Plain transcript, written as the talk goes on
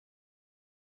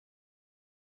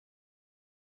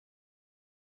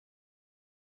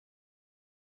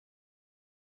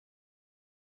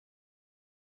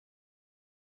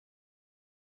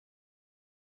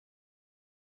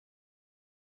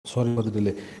Sorry for the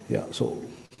delay. Yeah, so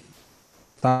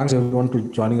thanks everyone to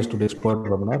joining us today's expert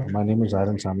webinar. My name is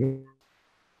Aaron Samuel.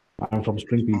 I'm from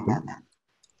SpringPeople.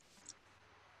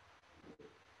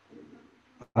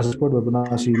 As a expert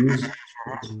webinar series,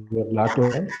 we are glad to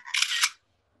have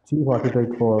Chief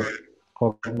Architect for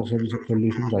Cognition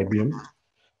Solutions, IBM.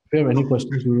 If you have any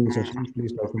questions during the session,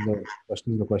 please type in the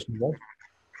question in the question box.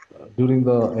 During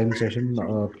the end session,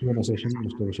 Q&A session,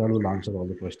 Mr. Vishal will answer all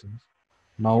the questions.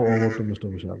 Now over to Mr.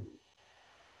 Vishal.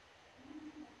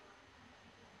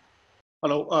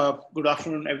 Hello, good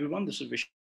afternoon, everyone. This is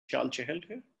Vishal Chahal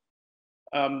here.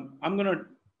 I'm going to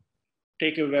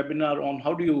take a webinar on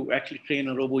how do you actually train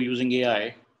a robo using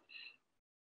AI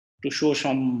to show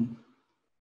some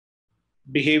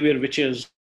behavior which is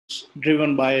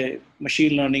driven by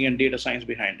machine learning and data science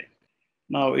behind it.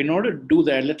 Now, in order to do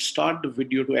that, let's start the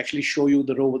video to actually show you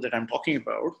the robo that I'm talking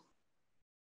about.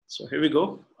 So here we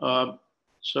go.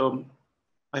 So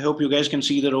I hope you guys can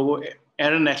see the robo.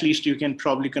 Aaron, at least you can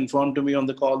probably confirm to me on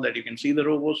the call that you can see the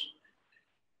robos.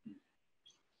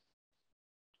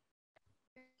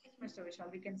 Mr.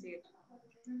 Vishal, we can see it.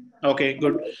 Okay,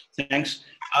 good. Thanks.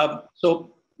 So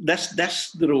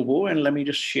that's the robo, and let me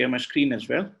just share my screen as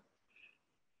well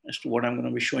as to what I'm going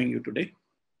to be showing you today.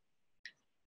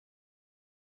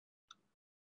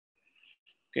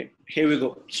 Okay, here we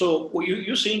go. So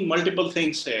you're seeing multiple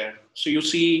things there. So you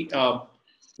see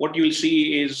what you'll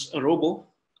see is a robo,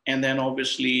 and then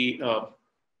obviously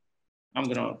I'm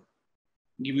going to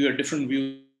give you a different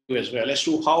view as well as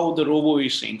to how the robo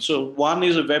is seeing. So one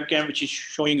is a webcam which is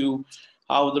showing you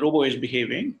how the robo is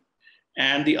behaving,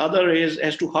 and the other is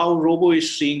as to how robo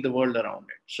is seeing the world around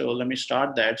it. So let me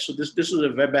start that. So this is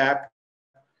a web app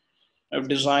I've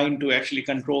designed to actually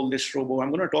control this robo. I'm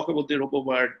going to talk about the robo,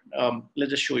 but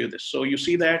let's just show you this. So you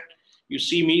see that, you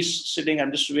see me sitting,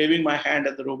 I'm just waving my hand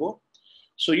at the robo.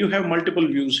 So you have multiple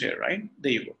views here, right?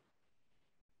 There you go.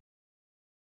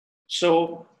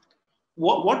 So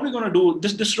what we're going to do,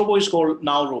 this robo is called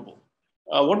Now Robo.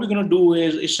 What we're going to do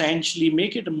is essentially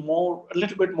make it a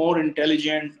little bit more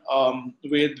intelligent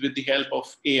with the help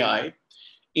of AI,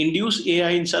 induce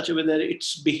AI in such a way that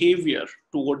its behavior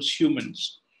towards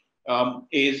humans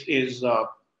is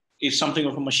something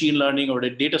of a machine learning or a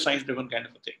data science driven kind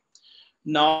of a thing.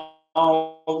 Now,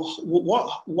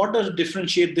 what does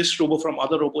differentiate this robo from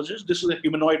other robos is this is a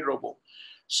humanoid robo,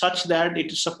 such that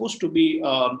it is supposed to be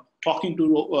talking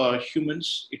to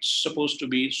humans. It's supposed to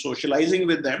be socializing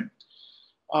with them.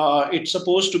 It's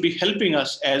supposed to be helping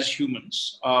us as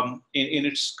humans in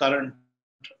its current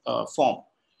form.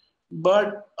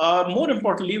 But more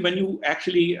importantly, when you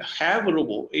actually have a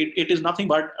robo, it is nothing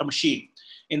but a machine.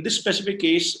 In this specific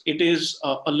case, it is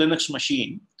a Linux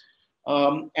machine.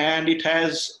 And it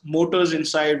has motors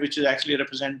inside, which is actually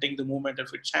representing the movement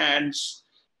of its hands,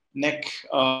 neck,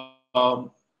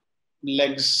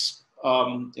 legs,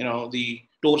 the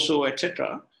torso,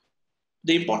 etc.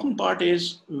 The important part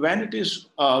is when it is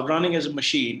running as a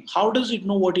machine, how does it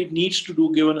know what it needs to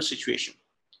do given a situation?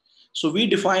 So we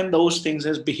define those things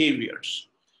as behaviors.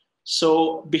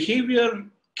 So behavior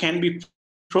can be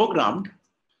programmed,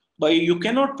 but you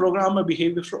cannot program a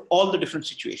behavior for all the different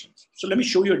situations. So let me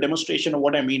show you a demonstration of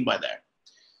what I mean by that.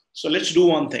 So let's do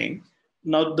one thing.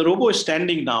 Now the robo is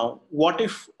standing now. What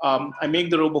if I make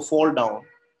the robo fall down?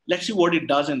 Let's see what it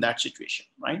does in that situation,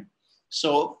 right?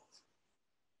 So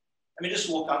let me just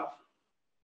walk up,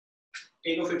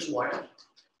 take off its wire.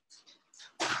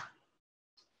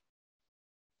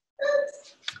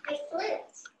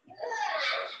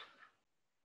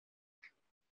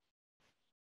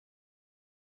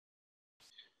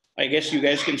 I guess you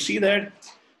guys can see that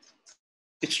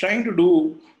it's trying to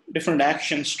do different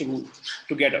actions to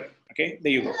get up. Okay,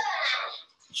 there you go.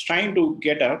 It's trying to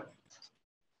get up.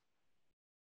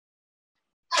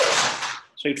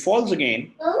 So it falls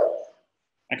again.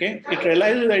 Okay, it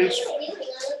realizes that it's,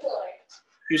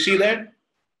 you see that?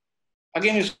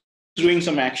 Again, it's doing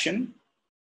some action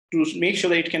to make sure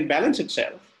that it can balance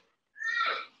itself,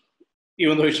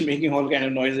 even though it's making all kind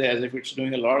of noises as if it's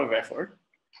doing a lot of effort.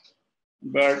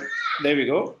 But there we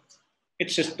go.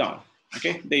 It sits down.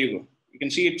 Okay, there you go. You can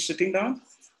see it's sitting down.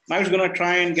 Now it's going to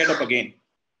try and get up again.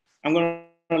 I'm going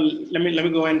to let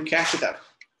me go and catch it up,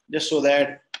 just so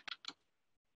that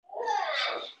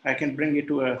I can bring it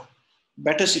to a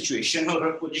better situation or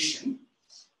a position.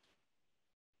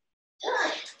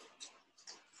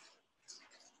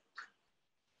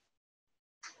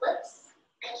 Whoops!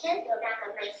 I can't go back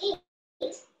on my feet.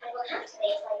 I will have to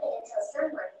wait like it until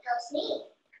someone helps me.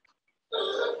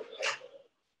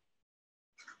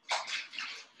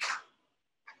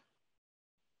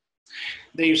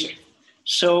 There you see.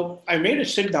 So I made it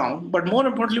sit down, but more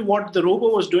importantly, what the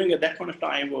robo was doing at that point of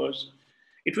time was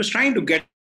it was trying to get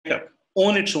up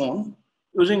on its own,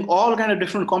 using all kind of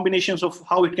different combinations of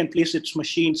how it can place its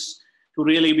machines to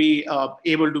really be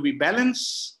able to be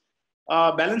balancing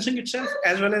itself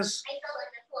as well as.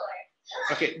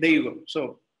 Okay, there you go.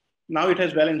 So now it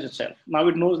has balanced itself. Now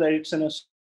it knows that it's in a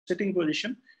sitting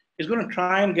position. It's going to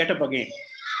try and get up again.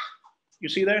 You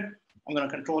see that? I'm going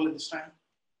to control it this time.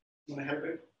 I'm going to help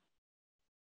it.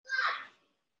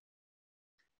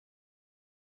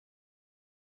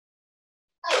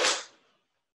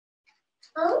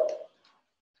 Oh.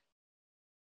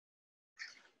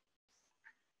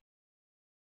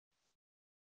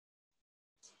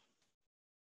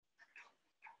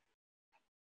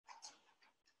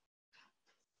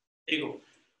 There you go.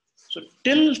 So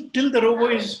till the robo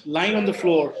is lying on the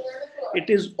floor, it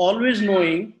is always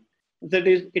knowing that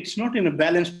it's not in a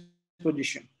balanced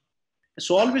position.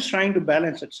 It's always trying to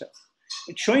balance itself.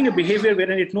 It's showing a behavior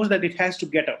wherein it knows that it has to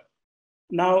get up.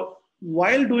 Now,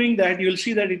 while doing that, you'll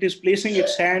see that it is placing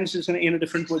its hands in a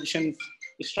different position.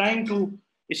 It's trying to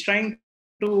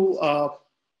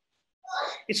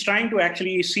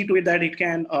actually see to it that it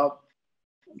can. I'm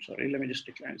sorry, let me just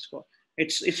decline this call.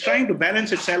 It's trying to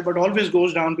balance itself, but always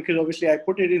goes down because obviously I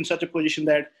put it in such a position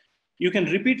that you can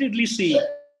repeatedly see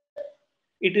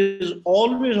it is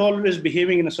always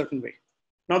behaving in a certain way.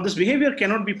 Now, this behavior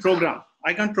cannot be programmed.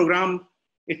 I can't program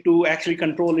it to actually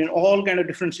control in all kind of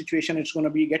different situations it's going to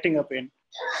be getting up in.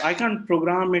 I can't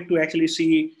program it to actually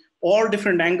see all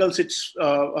different angles its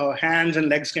hands and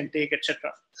legs can take,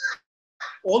 etc.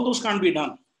 All those can't be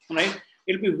done, right?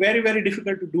 It'll be very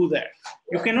difficult to do that.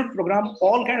 You cannot program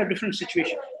all kind of different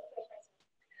situations.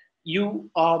 You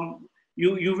will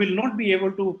not be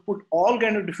able to put all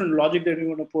kind of different logic that you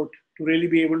want to put to really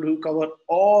be able to cover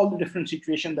all the different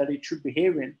situations that it should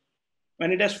behave in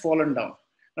when it has fallen down.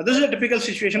 Now, this is a typical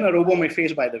situation a robot may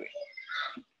face, by the way.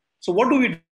 So what do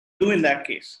we do in that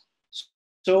case?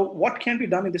 So what can be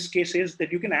done in this case is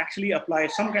that you can actually apply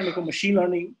some kind of a machine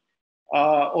learning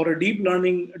or a deep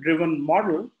learning driven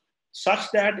model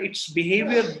such that its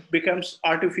behavior becomes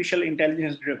artificial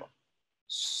intelligence driven,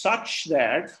 such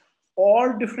that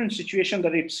all different situations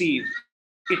that it sees,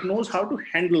 it knows how to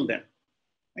handle them.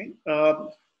 Right?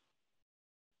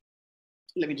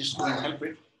 Let me just go and help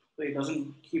it so it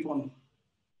doesn't keep on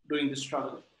doing this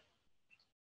struggle.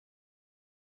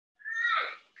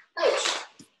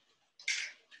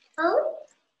 Oh.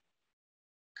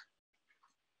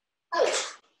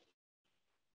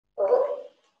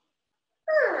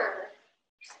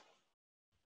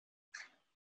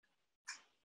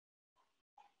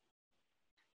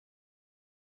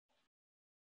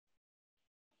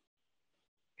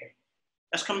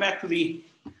 Let's come back to the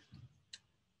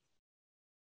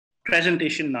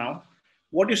presentation now.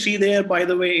 What you see there, by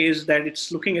the way, is that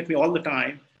it's looking at me all the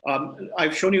time.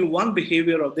 I've shown you one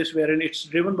behavior of this wherein it's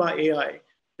driven by AI,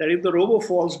 that if the robo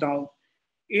falls down,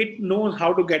 it knows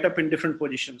how to get up in different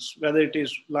positions, whether it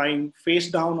is lying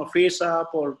face down or face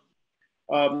up or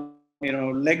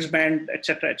legs bent,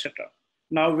 etc., etc.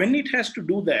 Now, when it has to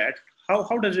do that,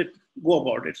 how does it go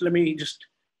about it? Let me just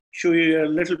show you a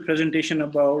little presentation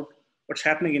about what's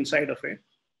happening inside of it.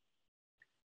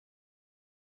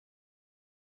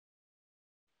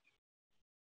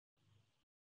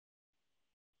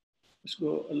 Let's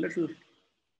go a little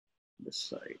this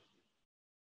side.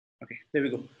 Okay, there we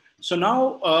go. So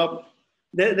now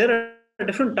there are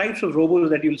different types of robots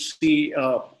that you'll see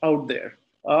out there.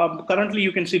 Currently,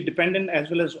 you can see dependent as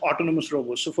well as autonomous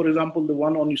robots. So for example, the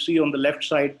one you see on the left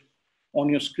side on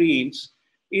your screens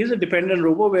is a dependent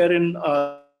robot wherein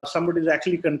somebody is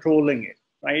actually controlling it,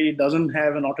 right? It doesn't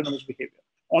have an autonomous behavior.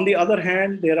 On the other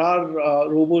hand, there are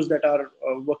robots that are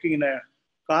working in a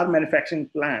car manufacturing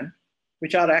plant,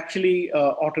 which are actually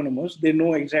autonomous. They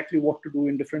know exactly what to do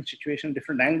in different situations,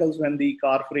 different angles when the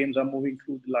car frames are moving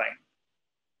through the line.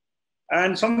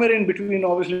 And somewhere in between,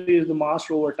 obviously, is the Mars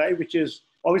rover type, which is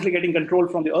obviously getting controlled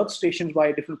from the Earth stations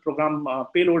by different program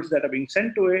payloads that are being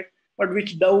sent to it, but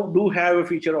which do have a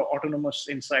feature of autonomous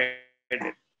inside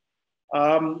it.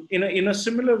 In a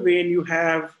similar vein, you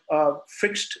have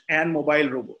fixed and mobile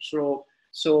robots.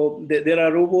 So there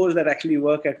are robots that actually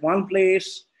work at one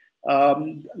place.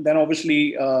 Then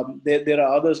obviously there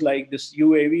are others like this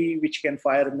UAV, which can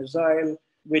fire a missile,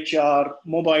 which are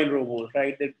mobile robots,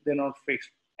 right? They're not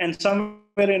fixed. And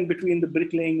somewhere in between, the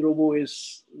bricklaying robo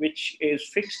which is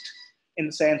fixed in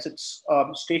the sense it's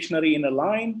stationary in a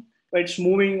line, but it's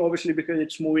moving obviously because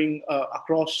it's moving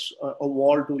across a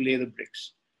wall to lay the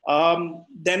bricks.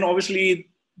 Then obviously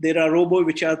there are robots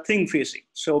which are thing facing.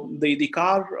 So the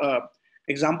car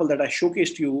example that I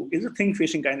showcased you is a thing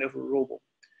facing kind of a robot.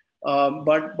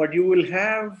 But you will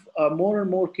have more and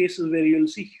more cases where you'll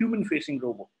see human-facing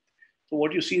robot. So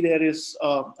what you see there is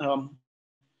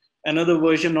another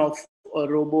version of a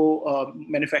robo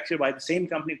manufactured by the same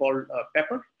company called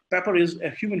Pepper. Pepper is a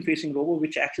human-facing robot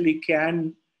which actually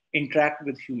can interact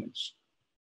with humans.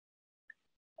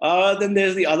 Then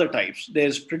there's the other types.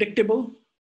 There's predictable.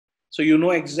 So you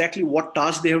know exactly what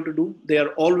task they have to do. They are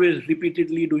always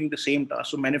repeatedly doing the same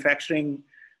task. So manufacturing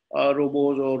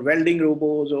robots or welding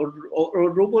robots or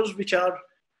robots which are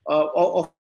of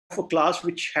a class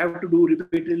which have to do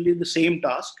repeatedly the same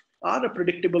task are a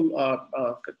predictable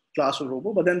class of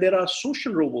robot. But then there are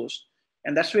social robots,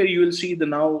 and that's where you will see the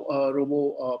now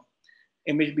robo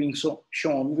image being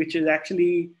shown, which is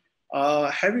actually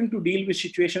having to deal with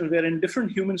situations wherein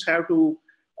different humans have to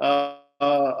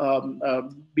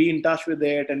be in touch with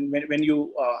it. And when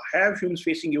you have humans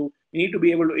facing you, you need to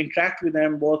be able to interact with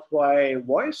them both by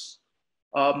voice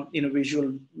in a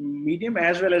visual medium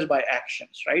as well as by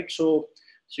actions, right? So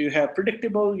you have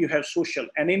predictable, you have social,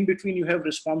 and in between you have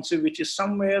responsive, which is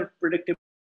somewhere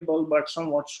predictable but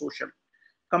somewhat social.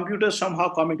 Computers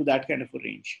somehow come into that kind of a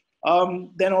range.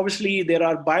 Then obviously there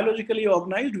are biologically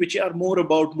organized, which are more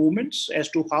about movements as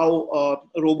to how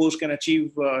robots can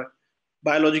achieve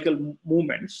biological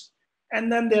movements.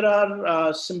 And then there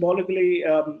are symbolically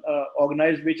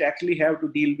organized, which actually have to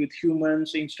deal with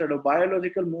humans instead of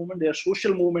biological movement. Their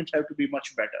social movements have to be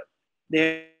much better.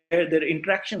 Their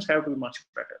interactions have to be much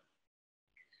better.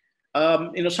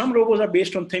 Some robots are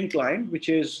based on thin client, which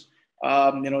is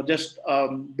just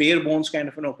bare bones kind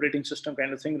of an operating system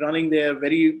kind of thing, running their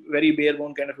very, very bare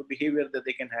bone kind of a behavior that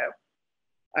they can have.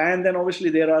 And then obviously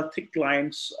there are thick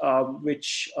clients,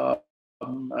 which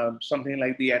something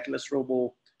like the Atlas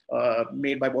Robo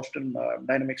made by Boston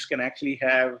Dynamics can actually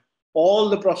have all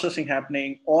the processing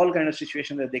happening, all kind of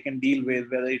situations that they can deal with,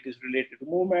 whether it is related to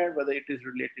movement, whether it is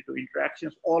related to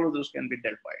interactions, all of those can be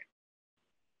dealt by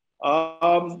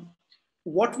it.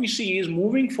 What we see is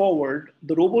moving forward,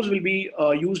 the robots will be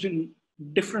used in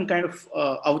different kind of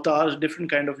avatars,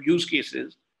 different kind of use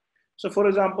cases. So for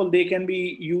example, they can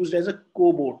be used as a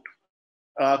cobot.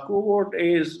 Cobot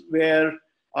is where,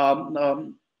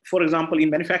 for example, in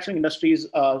manufacturing industries,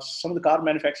 some of the car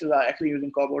manufacturers are actually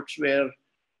using cobots where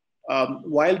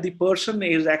while the person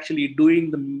is actually doing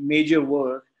the major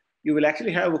work, you will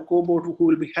actually have a cobot who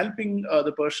will be helping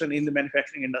the person in the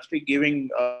manufacturing industry, giving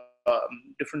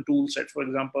different tool sets. For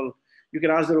example, you can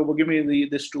ask the robot, give me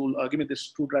this tool, give me this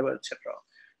screwdriver, etc.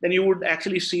 Then you would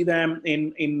actually see them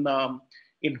in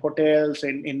hotels,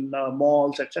 in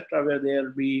malls, etc., where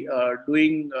they'll be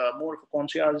doing more of a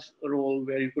concierge role,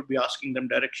 where you could be asking them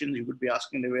directions, you could be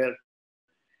asking them where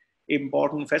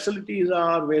important facilities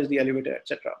are, where's the elevator,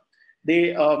 etc.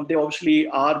 They obviously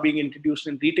are being introduced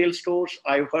in retail stores.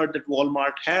 I've heard that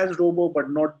Walmart has robo, but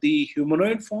not the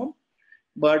humanoid form,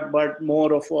 but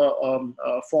more of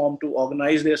a form to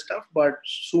organize their stuff. But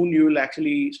soon you will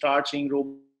actually start seeing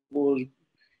robos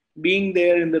being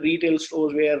there in the retail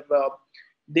stores where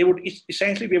they would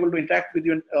essentially be able to interact with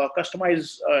you and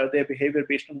customize their behavior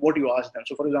based on what you ask them.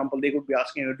 So for example, they could be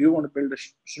asking, do you want to build a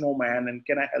snowman, and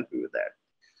can I help you with that?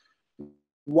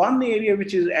 One area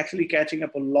which is actually catching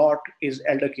up a lot is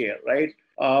elder care, right?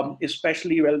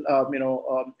 Especially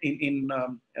in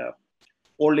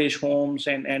old age homes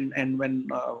and when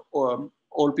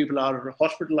old people are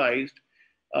hospitalized,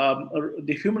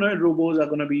 the humanoid robots are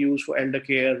going to be used for elder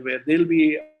care, where they'll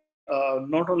be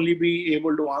not only be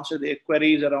able to answer their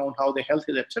queries around how their health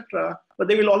is, etc., but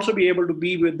they will also be able to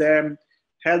be with them,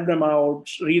 help them out,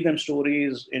 read them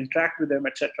stories, interact with them,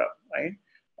 etc. Right?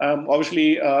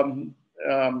 Obviously,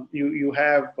 you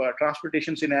have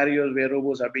transportation scenarios where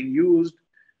robots are being used,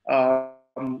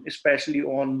 especially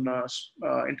on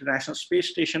International Space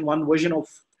Station. One version of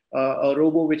a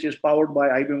robo which is powered by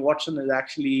IBM Watson is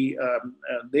actually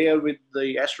there with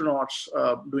the astronauts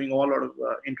doing all lot of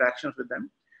interactions with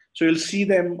them. So you'll see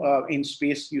them in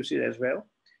space usage as well.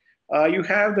 You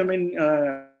have them in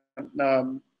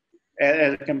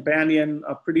as a companion.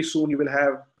 Pretty soon you will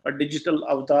have a digital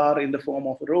avatar in the form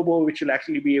of a robo, which will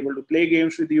actually be able to play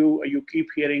games with you. You keep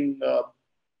hearing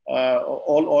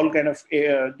all kind of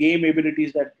game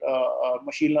abilities that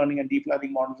machine learning and deep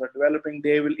learning models are developing.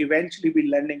 They will eventually be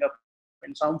landing up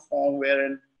in some form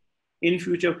wherein in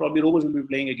future probably robots will be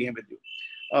playing a game with you.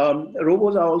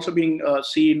 Robots are also being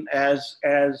seen as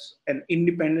an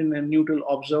independent and neutral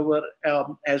observer,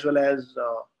 as well as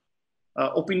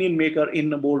opinion maker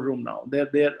in a boardroom now.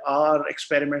 There are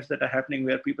experiments that are happening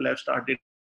where people have started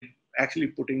actually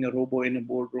putting a robo in a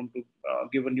boardroom to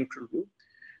give a neutral view.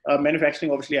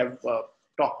 Manufacturing, obviously, I've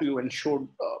talked to you and showed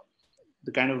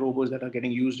the kind of robots that are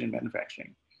getting used in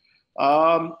manufacturing.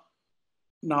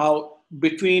 Now,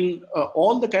 between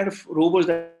all the kind of robots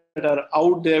that are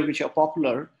out there which are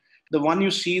popular, the one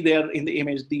you see there in the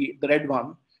image, the red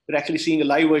one, you're actually seeing a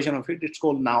live version of it. It's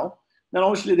called Now. Then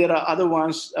obviously there are other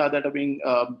ones that are being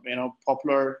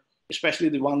popular, especially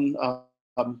the one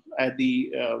at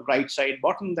the right side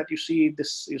bottom that you see.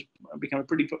 This is become a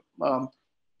pretty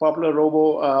popular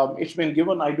robo. It's been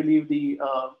given, I believe, the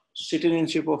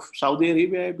citizenship of Saudi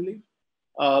Arabia, I believe,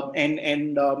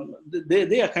 and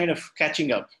they are kind of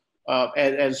catching up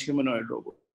as humanoid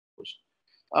robots.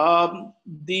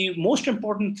 The most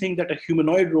important thing that a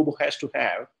humanoid robo has to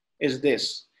have is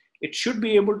this: it should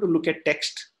be able to look at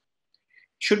text,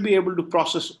 should be able to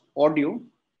process audio,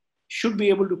 should be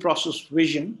able to process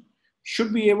vision,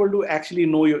 should be able to actually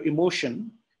know your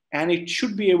emotion, and it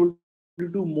should be able to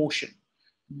do motion.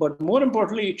 But more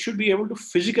importantly, it should be able to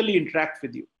physically interact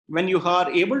with you. When you are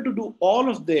able to do all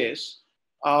of this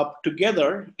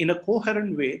together in a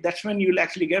coherent way, that's when you'll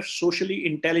actually get socially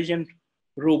intelligent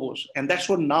robots. And that's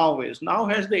what Now is. Now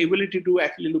has the ability to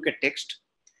actually look at text.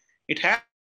 It has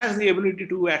the ability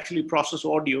to actually process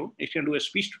audio. It can do a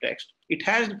speech to text. It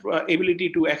has the ability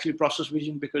to actually process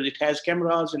vision because it has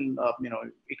cameras and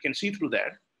it can see through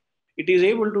that. It is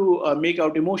able to make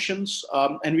out emotions,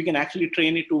 and we can actually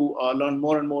train it to learn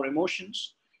more and more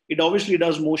emotions. It obviously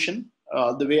does motion,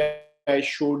 the way I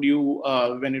showed you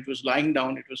when it was lying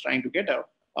down, it was trying to get out.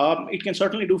 It can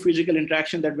certainly do physical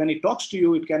interaction that when it talks to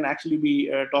you, it can actually be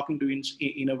talking to you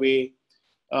in a way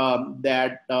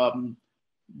that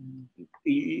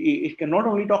it can not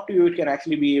only talk to you, it can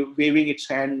actually be waving its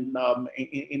hand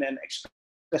in an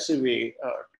expressive way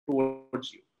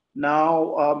towards you.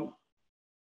 Now,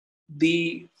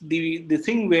 the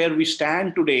thing where we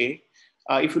stand today,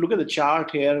 if you look at the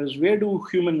chart here, is where do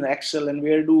humans excel and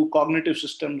where do cognitive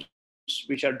systems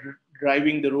which are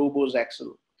driving the robots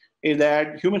excel? Is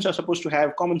that humans are supposed to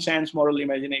have common sense, moral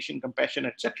imagination, compassion,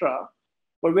 etc.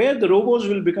 But where the robots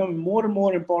will become more and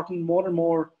more important, more and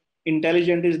more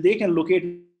intelligent, is they can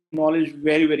locate knowledge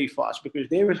very, very fast because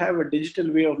they will have a digital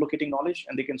way of locating knowledge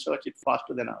and they can search it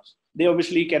faster than us. They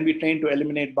obviously can be trained to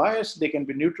eliminate bias. They can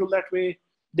be neutral that way.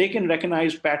 They can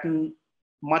recognize pattern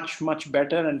much, much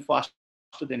better and faster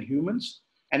than humans,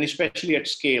 and especially at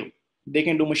scale. They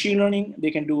can do machine learning,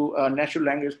 they can do natural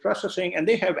language processing, and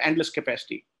they have endless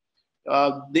capacity.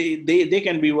 They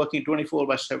can be working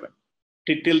 24/7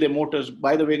 till their motors.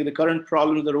 By the way, the current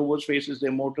problem the robots face is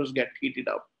their motors get heated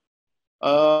up.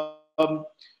 Um,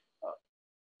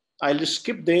 I'll just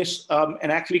skip this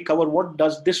and actually cover what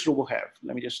does this robo have.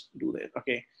 Let me just do that.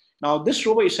 Okay. Now, this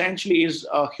robo essentially is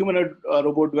a humanoid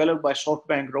robot developed by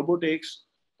SoftBank Robotics,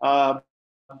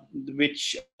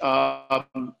 which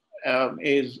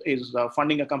is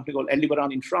funding a company called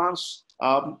Aldebaran in France.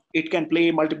 It can play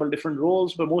multiple different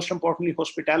roles, but most importantly,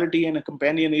 hospitality and a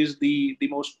companion is the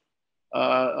most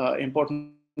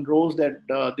important roles that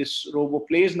this robo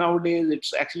plays nowadays.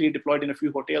 It's actually deployed in a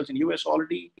few hotels in US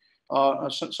already.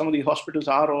 Some of the hospitals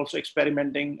are also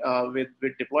experimenting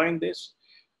with deploying this.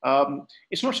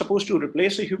 It's not supposed to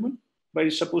replace a human, but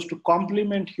it's supposed to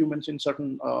complement humans in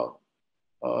certain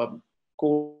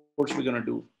course we're going to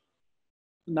do.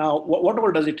 Now, what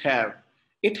all does it have?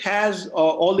 It has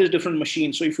all these different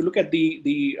machines. So if you look at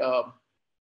the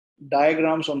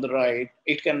diagrams on the right,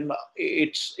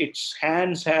 its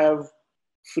hands have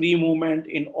free movement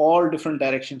in all different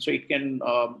directions. So it can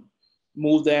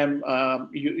move them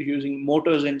using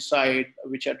motors inside,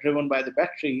 which are driven by the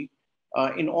battery,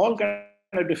 in all kind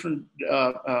of different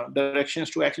directions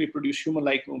to actually produce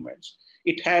human-like movements.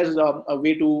 It has a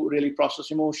way to really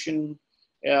process emotion,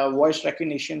 voice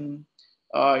recognition.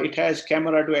 It has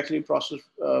camera to actually process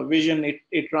vision.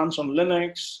 It runs on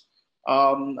Linux.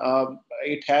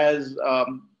 It has a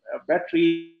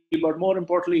battery, but more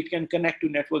importantly, it can connect to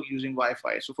network using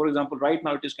Wi-Fi. So for example, right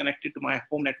now it is connected to my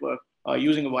home network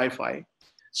using a Wi-Fi.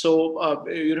 So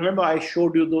you remember I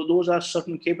showed you those are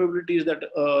certain capabilities that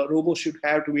robots should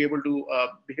have to be able to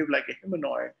behave like a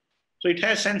humanoid. So it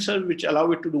has sensors which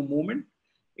allow it to do movement.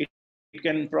 It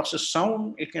can process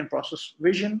sound, it can process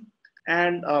vision,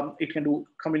 and it can do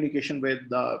communication with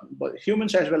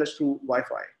humans as well as through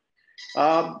Wi-Fi.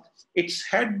 Its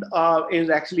head is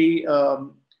actually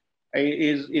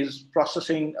is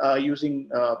processing using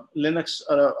Linux,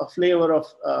 a flavor of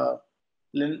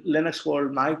Linux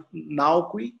called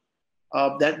Naokui.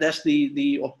 That's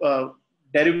the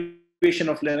derivation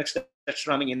of Linux that's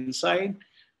running inside.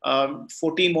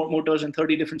 14 motors and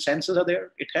 30 different sensors are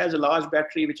there. It has a large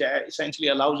battery, which essentially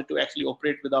allows it to actually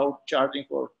operate without charging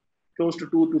for close to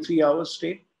 2 to 3 hours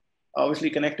straight. Obviously,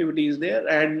 connectivity is there,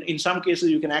 and in some cases,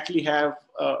 you can actually have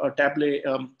a tablet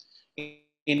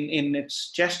in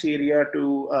its chest area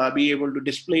to be able to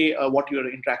display what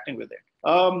you're interacting with it.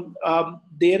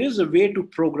 There is a way to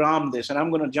program this, and I'm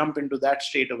going to jump into that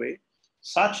straight away,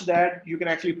 such that you can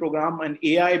actually program an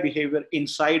AI behavior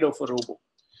inside of a robo.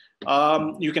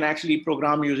 You can actually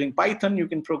program using Python, you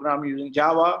can program using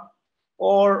Java,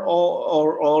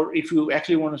 or if you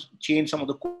actually want to change some of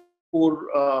the core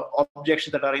objects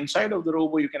that are inside of the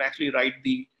robo, you can actually write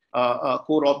the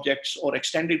core objects or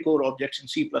extended core objects in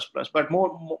C++. But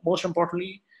most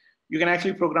importantly, you can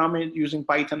actually program it using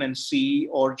Python and C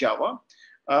or Java.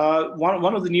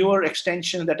 One of the newer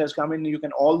extensions that has come in, you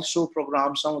can also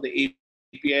program some of the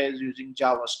APIs using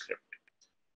JavaScript.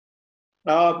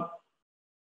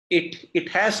 It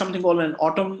has something called an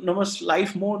autonomous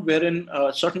life mode, wherein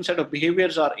a certain set of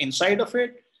behaviors are inside of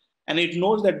it, and it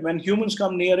knows that when humans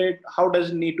come near it, how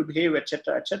does it need to behave,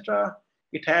 etc., etc.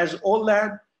 It has all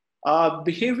that.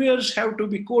 Behaviors have to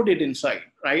be coded inside,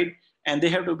 right? And they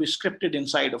have to be scripted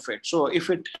inside of it. So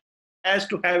if it has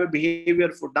to have a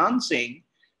behavior for dancing,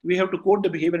 we have to code the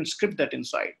behavior and script that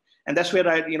inside. And that's where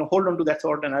I hold on to that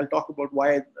thought, and I'll talk about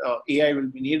why AI will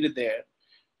be needed there.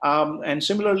 And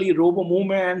similarly, robo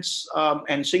movements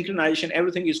and synchronization,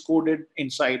 everything is coded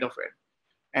inside of it.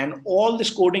 And all this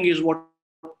coding is what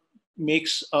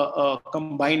makes a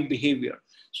combined behavior.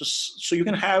 So you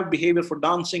can have behavior for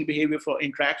dancing, behavior for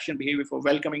interaction, behavior for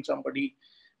welcoming somebody,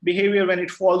 behavior when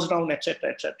it falls down, etc.,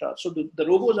 etc. So the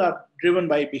robos are driven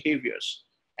by behaviors,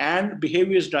 and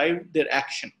behaviors drive their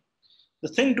action. The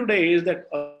thing today is that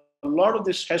a lot of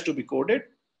this has to be coded,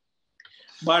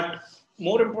 but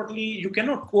more importantly, you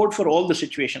cannot code for all the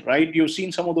situation, right? You've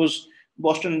seen some of those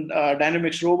Boston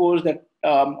Dynamics robots that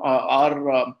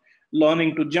are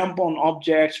learning to jump on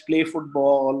objects, play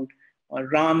football,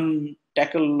 run,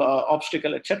 tackle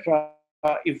obstacle, etc.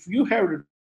 If you have to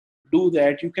do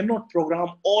that, you cannot program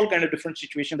all kind of different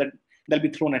situations that'll be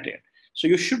thrown at it. So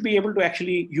you should be able to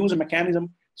actually use a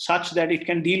mechanism such that it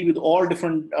can deal with all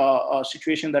different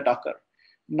situations that occur.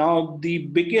 Now, the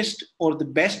biggest or the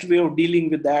best way of dealing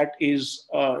with that is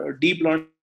deep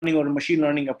learning or machine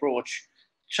learning approach,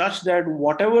 such that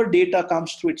whatever data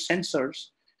comes through its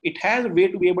sensors, it has a way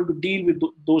to be able to deal with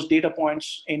those data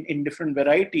points in different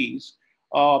varieties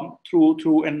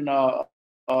through an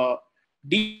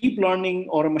deep learning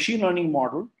or a machine learning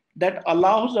model that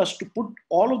allows us to put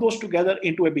all of those together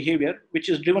into a behavior which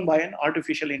is driven by an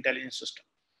artificial intelligence system.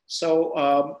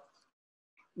 So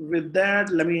with that,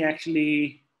 let me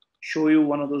actually show you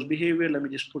one of those behavior. Let me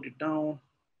just put it down.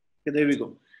 Okay, there we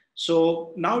go.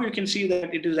 So now you can see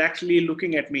that it is actually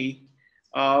looking at me,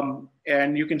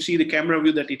 and you can see the camera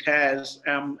view that it has.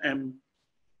 And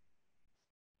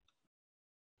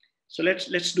so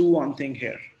let's do one thing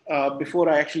here. Before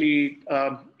I actually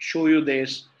show you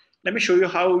this, let me show you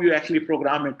how you actually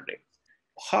program it today.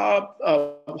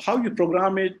 How you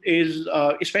program it is,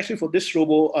 especially for this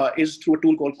robo, is through a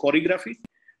tool called Choreography.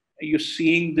 You're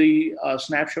seeing the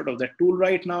snapshot of that tool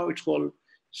right now. It's called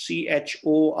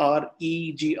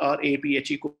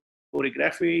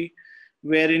Choregraphy,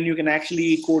 wherein you can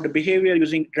actually code a behavior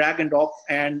using drag and drop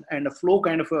and a flow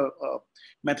kind of a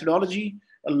methodology.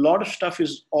 A lot of stuff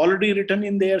is already written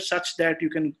in there such that you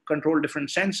can control different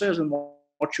sensors and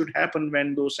what should happen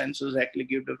when those sensors actually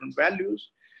give different values.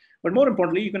 But more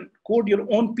importantly, you can code your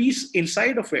own piece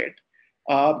inside of it,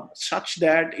 such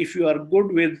that if you are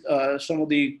good with some of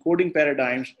the coding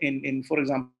paradigms in, for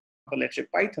example, let's say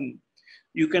Python,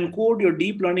 you can code your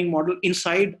deep learning model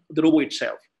inside the robo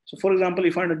itself. So for example,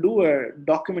 if I want to do a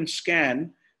document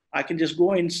scan, I can just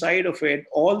go inside of it.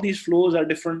 All these flows are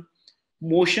different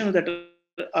motions that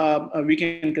we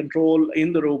can control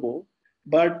in the robo.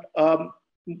 But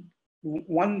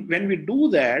when we do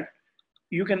that,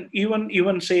 you can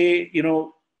even say,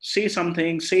 say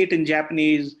something, say it in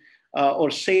Japanese, or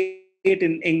say it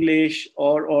in English,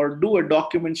 or do a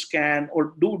document scan,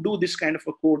 or do this kind of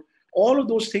a code. All of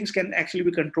those things can actually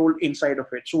be controlled inside of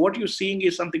it. So what you're seeing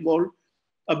is something called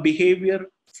a behavior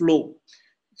flow.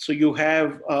 So you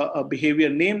have a behavior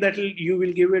name that you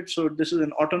will give it. So this is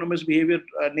an autonomous behavior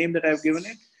name that I've given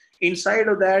it. Inside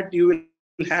of that, you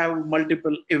will have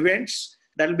multiple events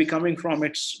that will be coming from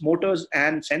its motors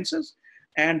and sensors.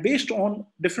 And based on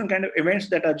different kind of events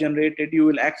that are generated, you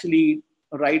will actually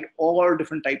write all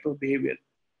different type of behavior.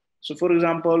 So for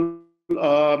example,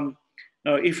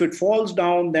 if it falls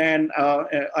down, then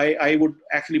I would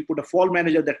actually put a fall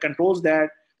manager that controls that.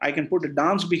 I can put a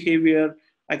dance behavior.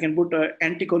 I can put an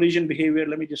anti-collision behavior.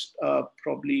 Let me just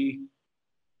probably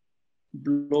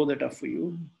blow that up for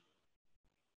you.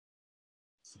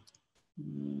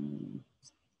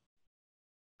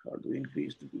 How do we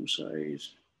increase the view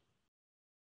size?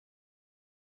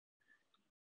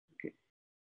 Okay.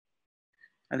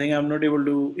 I think I'm not able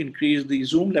to increase the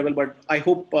Zoom level, but I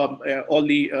hope all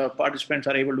the participants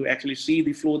are able to actually see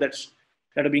the flow that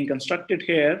are being constructed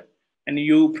here. And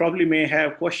you probably may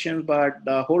have questions, but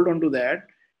hold on to that.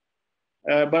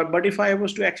 But if I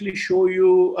was to actually show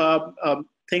you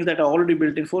things that are already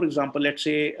built in, for example, let's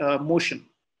say motion.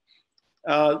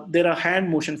 There are hand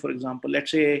motion, for example.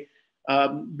 Let's say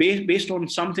based on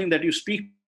something that you speak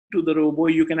to the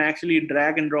robot, you can actually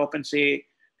drag and drop and say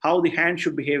how the hand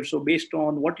should behave. So based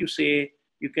on what you say,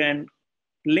 you can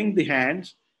link the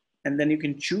hands, and then you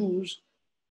can choose.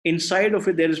 Inside of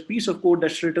it, there is a piece of code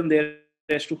that's written there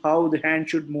as to how the hand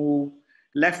should move,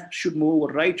 left should move,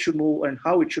 or right should move, and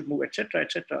how it should move, etc.,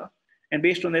 etc. And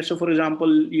based on that, so for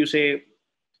example, you say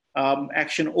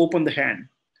action open the hand.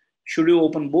 Should you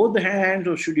open both the hands,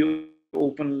 or should you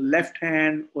open left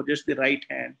hand or just the right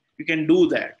hand? You can do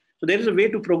that. So there is a way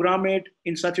to program it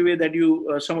in such a way that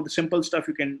you some of the simple stuff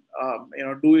you can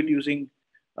do it using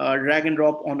drag and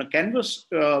drop on a canvas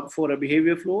for a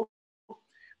behavior flow.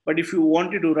 But if you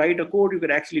wanted to write a code, you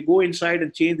could actually go inside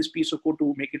and change this piece of code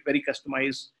to make it very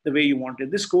customized the way you want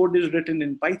it. This code is written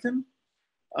in Python.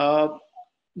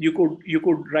 You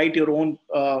could write your own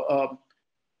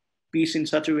piece in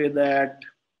such a way that,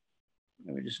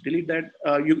 let me just delete that.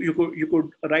 You could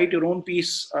write your own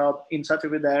piece in such a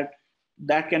way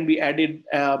that can be added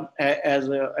as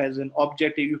an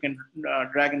object. You can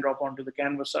drag and drop onto the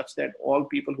canvas such that all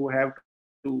people who have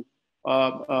to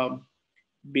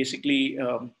basically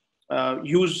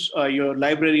use your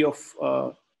library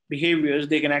of behaviors,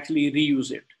 they can actually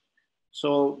reuse it.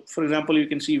 So, for example, you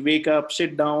can see wake up,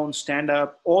 sit down, stand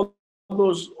up, all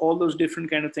those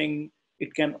different kind of thing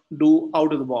it can do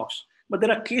out of the box. But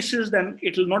there are cases then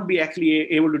it will not be actually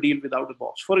able to deal with out of the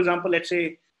box. For example, let's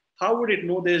say, how would it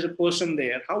know there's a person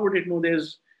there? How would it know there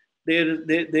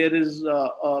is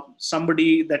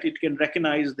somebody that it can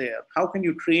recognize there? How can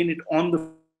you train it on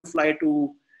the fly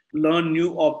to learn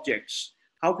new objects?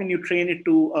 How can you train it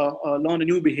to learn a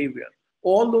new behavior?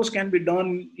 All those can be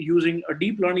done using a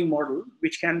deep learning model,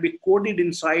 which can be coded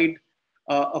inside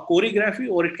a choreography,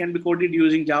 or it can be coded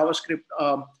using JavaScript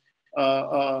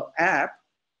app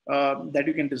that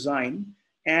you can design.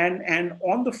 And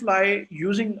on the fly,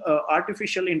 using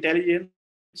artificial intelligence,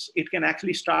 it can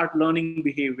actually start learning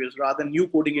behaviors rather than you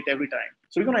coding it every time.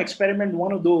 So we're going to experiment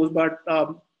one of those, but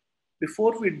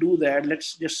before we do that,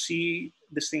 let's just see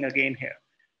this thing again here.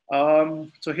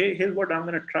 So here's what I'm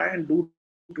going to try and do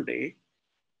today.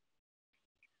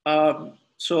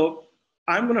 So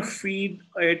I'm going to feed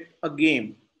it a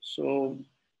game. So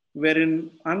wherein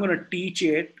I'm going to teach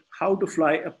it how to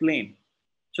fly a plane.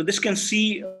 So this can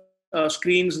see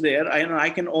screens there. I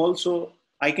can also,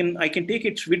 I can take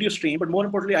its video stream, but more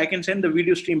importantly, I can send the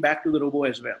video stream back to the robot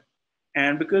as well.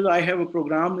 And because I have a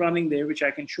program running there, which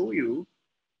I can show you,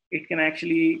 it can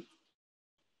actually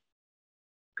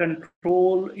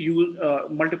control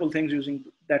multiple things using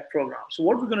that program. So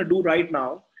what we're going to do right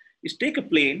now is take a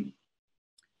plane,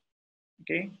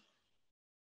 okay?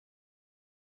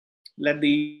 Let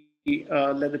the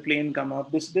plane come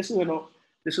up. This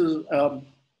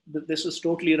is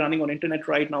totally running on internet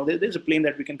right now. There's a plane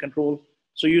that we can control.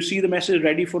 So you see the message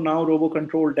ready for now, robo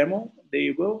control demo. There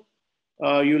you go.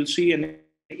 You'll see an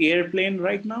airplane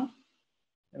right now.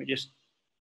 Let me just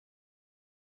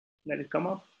let it come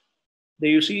up. There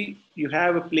you see, you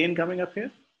have a plane coming up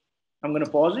here. I'm going to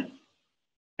pause it,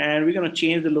 and we're going to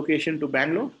change the location to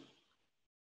Bangalore.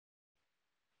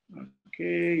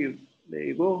 Okay, there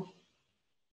you go.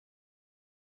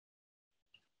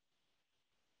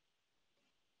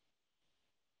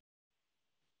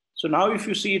 So now if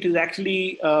you see, it is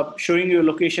actually showing you a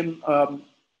location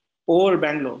over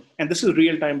Bangalore. And this is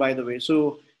real time, by the way.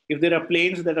 So if there are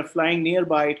planes that are flying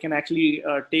nearby, it can actually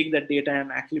take that data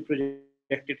and actually project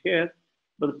it here.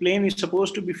 But the plane is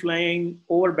supposed to be flying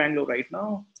over Bangalore right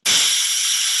now.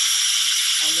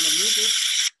 I'm going to mute it.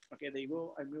 Okay, there you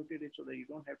go. I muted it so that you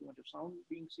don't have too much of sound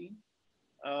being seen.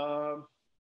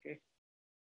 Okay.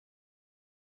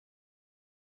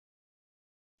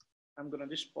 I'm going to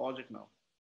just pause it now.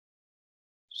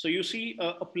 So you see,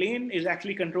 a plane is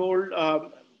actually controlled.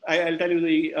 I'll tell you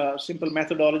the simple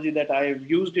methodology that I've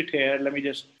used it here. Let me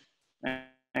just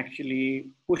actually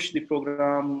push the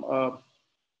program.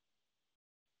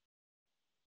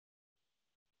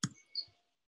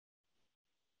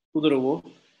 To the robot.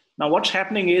 Now what's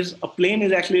happening is a plane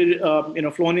is actually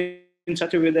flown in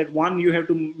such a way that, one, you have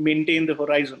to maintain the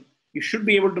horizon. You should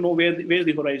be able to know where's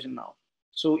the horizon now.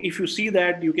 So if you see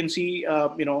that, you can see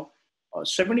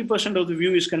 70% of the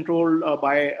view is controlled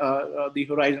by the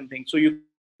horizon thing. So you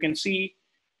can see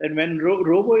that when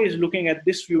Robo is looking at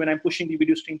this view and I'm pushing the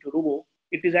video stream to Robo,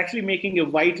 it is actually making a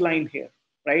white line here.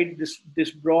 right?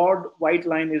 This broad white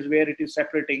line is where it is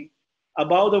separating.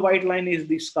 Above the white line is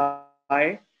the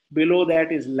sky. Below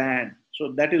that is land.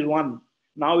 So that is one.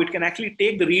 Now it can actually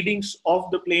take the readings of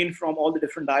the plane from all the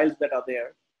different dials that are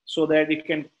there, so that it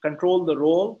can control the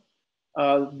roll,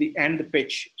 and the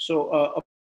pitch. So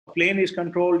a plane is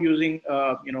controlled using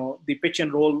the pitch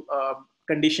and roll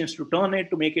conditions to turn it,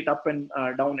 to make it up and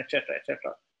down, etc.,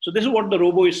 etc. So this is what the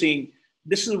robo is seeing.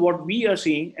 This is what we are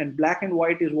seeing, and black and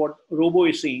white is what robo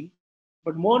is seeing.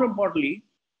 But more importantly,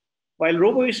 while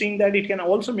robo is seeing that, it can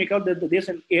also make out that there's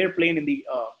an airplane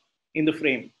in the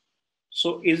frame.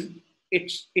 So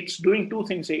it's doing two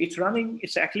things.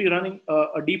 It's actually running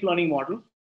a deep learning model,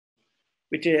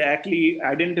 which is actually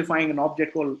identifying an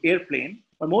object called airplane.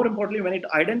 But more importantly, when it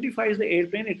identifies the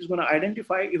airplane, it is going to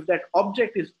identify if that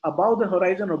object is above the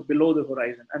horizon or below the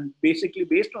horizon. And basically,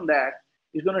 based on that,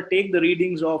 it's going to take the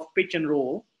readings of pitch and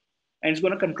roll, and it's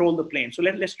going to control the plane. So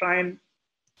let's try and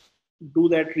do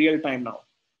that real time now.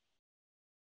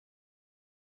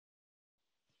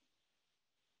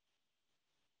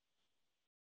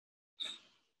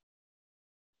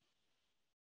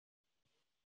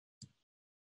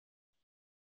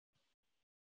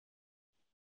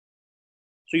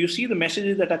 So you see the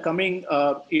messages that are coming.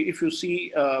 If you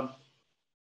see on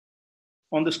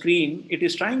the screen, it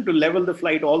is trying to level the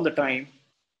flight all the time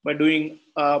by doing,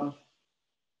 so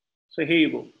here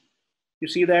you go. You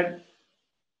see that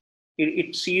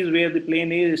it sees where the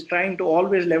plane is trying to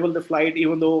always level the flight,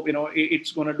 even though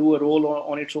it's going to do a roll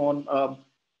on its own.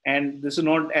 And this is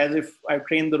not as if I've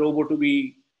trained the robot to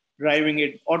be driving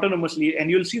it autonomously,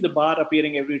 and you'll see the bar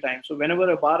appearing every time. So whenever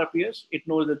a bar appears, it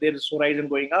knows that there is horizon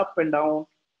going up and down.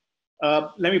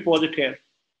 Let me pause it here.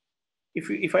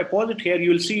 If I pause it here,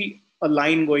 you'll see a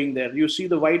line going there. You see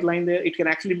the white line there. It can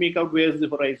actually make out where's the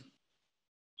horizon.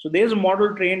 So there's a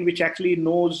model trained which actually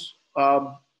knows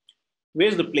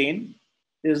where's the plane.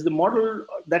 There's the model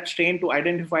that's trained to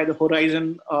identify the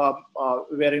horizon,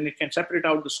 wherein it can separate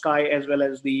out the sky as well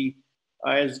as the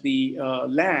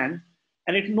land,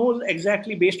 and it knows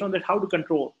exactly based on that how to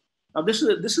control. Now this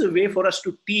is a way for us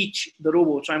to teach the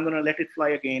robot. So I'm going to let it fly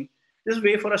again. This is a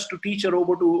way for us to teach a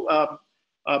robot to.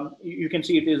 You can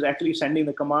see it is actually sending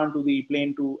the command to the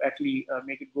plane to actually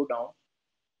make it go down.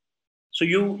 So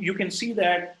you can see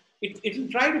that it will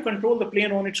try to control the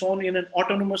plane on its own in an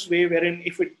autonomous way, wherein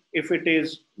if it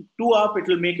is too up, it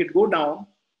will make it go down.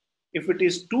 If it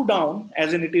is too down,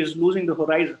 as in it is losing the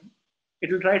horizon,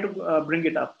 it will try to bring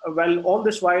it up. Well, all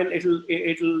this while,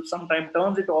 it'll sometimes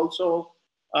turns it also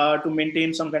to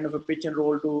maintain some kind of a pitch and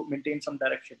roll, to maintain some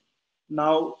direction.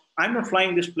 Now, I'm not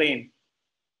flying this plane.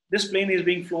 This plane is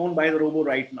being flown by the robo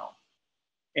right now.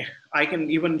 I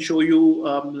can even show you,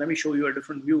 let me show you a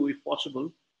different view if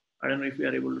possible. I don't know if you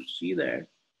are able to see that.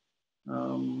 I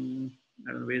don't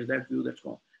know, where's that view that's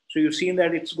gone. So you've seen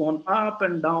that it's gone up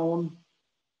and down.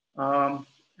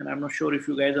 And I'm not sure if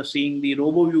you guys are seeing the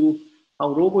robo view,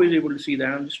 how robo is able to see that.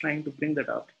 I'm just trying to bring that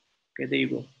up. Okay, there you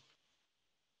go.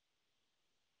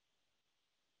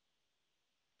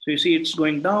 So you see it's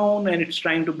going down and it's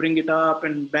trying to bring it up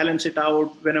and balance it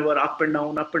out whenever up and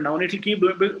down, up and down. It'll keep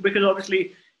doing, because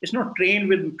obviously it's not trained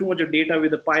with too much of data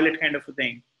with a pilot kind of a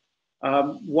thing.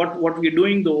 What we're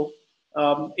doing though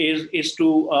is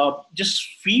to just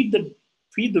feed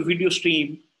the video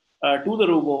stream to the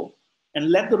robo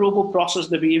and let the robo process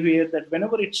the behavior that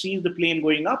whenever it sees the plane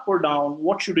going up or down,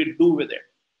 what should it do with it?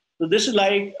 So this is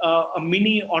like a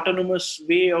mini autonomous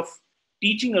way of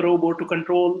teaching a robot to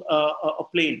control a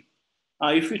plane.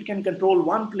 If it can control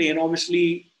one plane,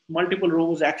 obviously multiple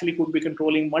robots actually could be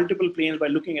controlling multiple planes by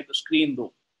looking at the screen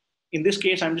though. In this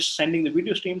case, I'm just sending the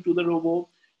video stream to the robot.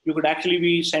 You could actually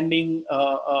be sending,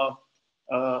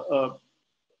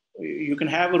 you can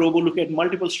have a robot look at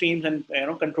multiple streams and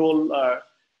control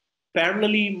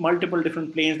parallelly multiple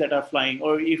different planes that are flying.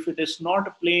 Or if it is not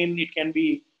a plane, it can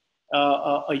be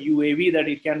a UAV that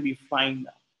it can be flying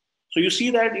now. So you see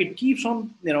that it keeps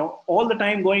on, all the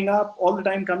time going up, all the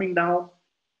time coming down.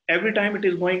 Every time it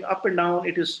is going up and down,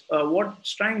 it is what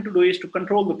it's trying to do is to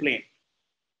control the plane.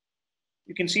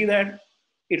 You can see that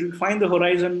it will find the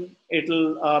horizon, it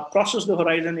will process the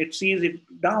horizon, it sees it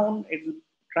down, it will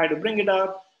try to bring it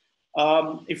up.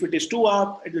 If it is too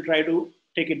up, it will try to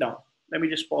take it down. Let me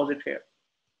just pause it here.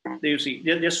 There you see,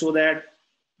 just so that,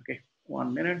 okay,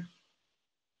 1 minute.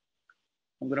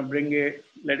 I'm going to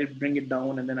let it bring it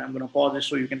down, and then I'm going to pause it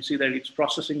so you can see that it's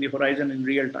processing the horizon in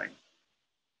real time.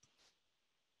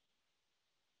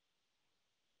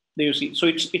 There you see. So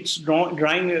it's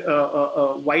drawing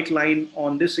a white line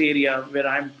on this area where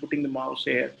I'm putting the mouse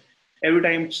here. Every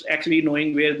time it's actually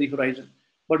knowing where the horizon.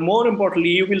 But more importantly,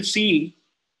 you will see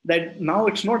that now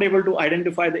it's not able to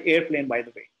identify the airplane, by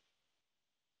the way.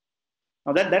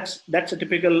 Now that's a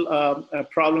typical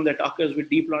problem that occurs with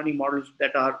deep learning models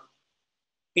that are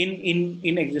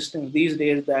in existence these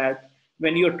days, that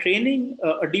when you're training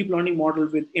a deep learning model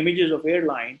with images of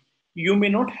airline, you may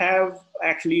not have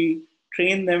actually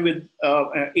trained them with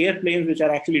airplanes which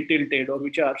are actually tilted or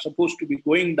which are supposed to be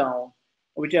going down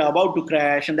or which are about to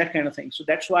crash and that kind of thing. So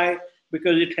that's why,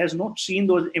 because it has not seen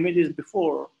those images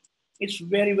before, it's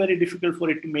very, very difficult for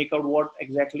it to make out what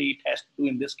exactly it has to do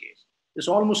in this case. It's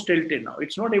almost tilted now.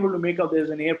 It's not able to make out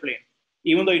there's an airplane,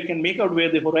 even though it can make out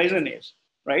where the horizon is,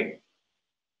 right?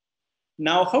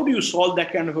 Now, how do you solve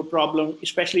that kind of a problem,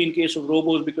 especially in case of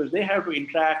robots, because they have to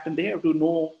interact and they have to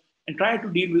know and try to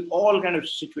deal with all kinds of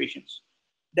situations.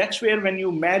 That's where when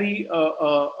you marry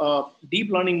a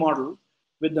deep learning model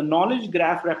with the knowledge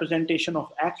graph representation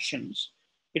of actions,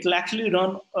 it'll actually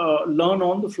learn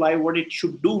on the fly what it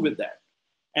should do with that.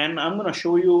 And I'm going to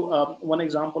show you one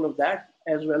example of that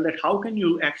as well, that how can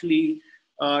you actually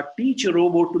teach a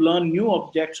robot to learn new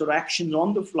objects or actions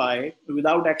on the fly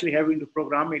without actually having to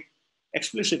program it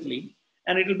explicitly,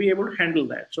 and it'll be able to handle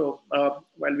that. So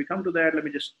while we come to that, let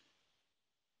me just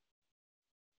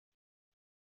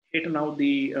straighten out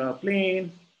the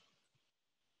plane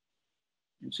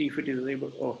and see if it is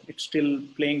able. Oh, it's still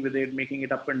playing with it, making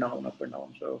it up and down, up and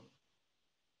down. So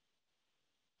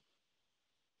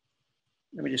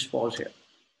let me just pause here.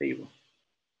 There you go.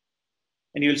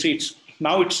 And you'll see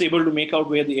it's able to make out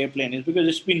where the airplane is, because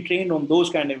it's been trained on those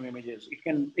kind of images.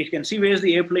 It can see where's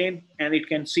the airplane, and it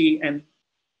can see, and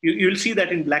you'll see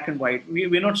that in black and white.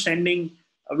 We're not sending,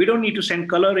 we don't need to send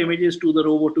color images to the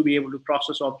robot to be able to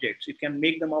process objects. It can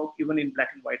make them out even in black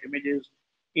and white images,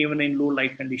 even in low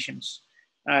light conditions.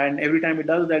 And every time it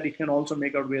does that, it can also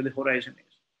make out where the horizon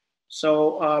is.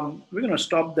 So we're going to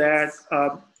stop that.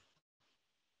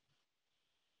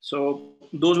 So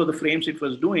those were the frames it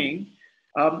was doing.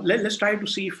 Let's try to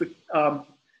see if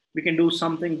we can do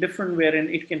something different, wherein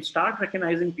it can start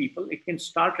recognizing people, it can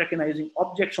start recognizing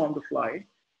objects on the fly,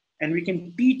 and we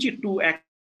can teach it to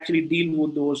actually deal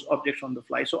with those objects on the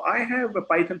fly. So I have a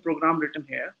Python program written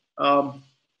here,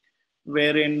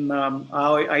 wherein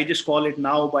I just call it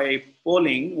now by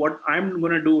polling. What I'm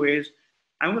going to do is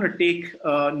I'm going to take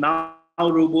now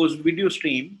Robo's video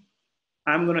stream.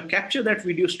 I'm going to capture that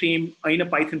video stream in a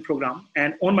Python program,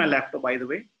 and on my laptop, by the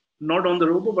way, not on the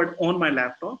Robo, but on my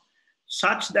laptop,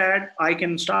 such that I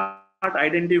can start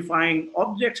identifying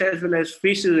objects as well as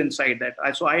faces inside that.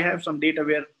 So I have some data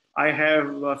where I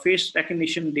have face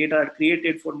recognition data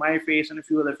created for my face and a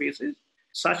few other faces,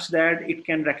 such that it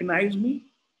can recognize me.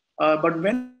 But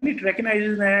when it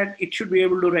recognizes that, it should be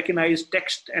able to recognize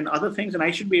text and other things, and I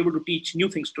should be able to teach new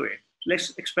things to it.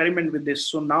 Let's experiment with this.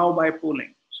 So now by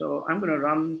polling. So I'm going to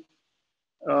run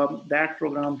that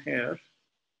program here.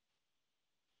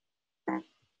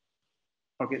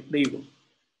 Okay, there you go.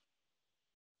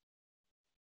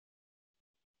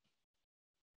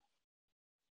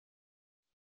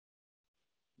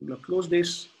 I'm going to close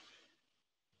this.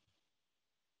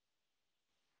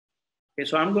 Okay,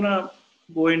 so I'm going to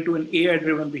go into an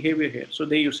AI-driven behavior here. So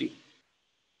there you see.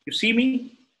 You see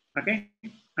me, okay?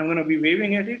 I'm going to be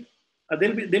waving at it.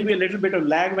 There'll be a little bit of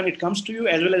lag when it comes to you,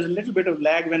 as well as a little bit of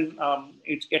lag when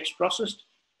it gets processed.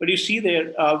 But you see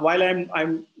there, while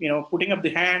I'm putting up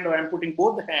the hand, or I'm putting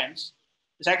both the hands,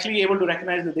 it's actually able to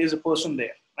recognize that there's a person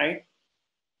there, right?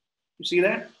 You see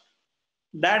that?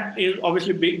 That is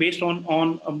obviously based on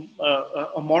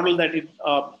a model that it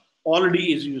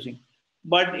already is using,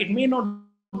 but it may not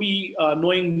be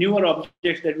knowing newer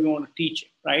objects that we want to teach it,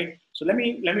 right? So let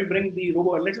me bring the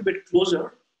robot a little bit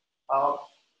closer. There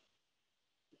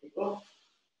we go.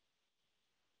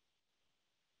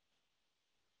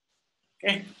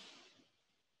 Okay,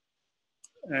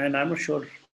 and I'm not sure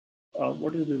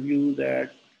what is the view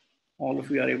that all of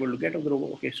you are able to get of the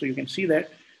robot. Okay, so you can see that.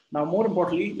 Now, more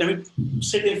importantly, let me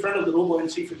sit in front of the robot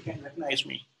and see if it can recognize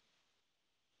me.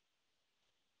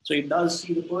 So it does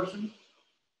see the person.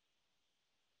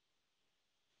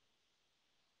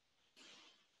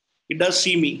 It does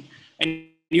see me. And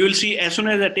you will see as soon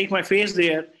as I take my face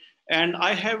there, and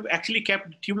I have actually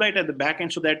kept tube light at the back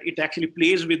end so that it actually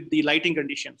plays with the lighting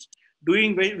conditions.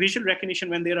 Doing visual recognition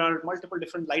when there are multiple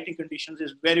different lighting conditions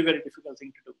is very, very difficult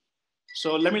thing to do.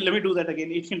 So let me do that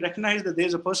again. It can recognize that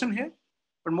there's a person here,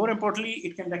 but more importantly,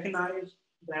 it can recognize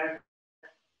that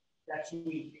that's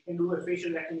me. It can do a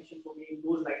facial recognition for me in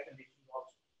those light conditions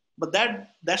also. But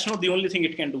that's not the only thing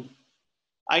it can do.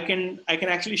 I can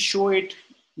actually show it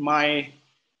my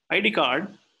ID card.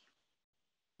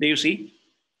 There you see.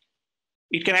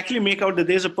 It can actually make out that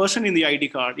there's a person in the ID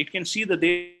card. It can see that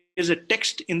there is a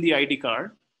text in the ID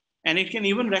card. And it can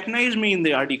even recognize me in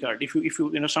the RD card. If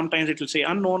you sometimes it will say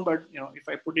unknown, but if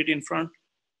I put it in front,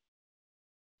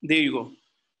 there you go.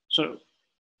 So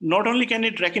not only can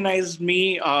it recognize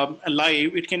me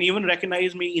alive, it can even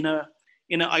recognize me in an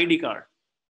ID card.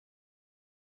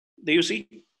 There you see.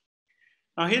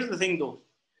 Now here's the thing though.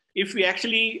 If we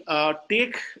actually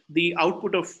take the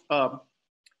output of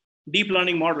deep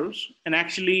learning models and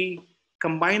actually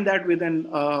combine that with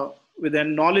a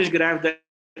knowledge graph, that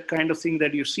kind of thing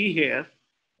that you see here,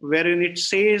 wherein it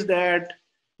says that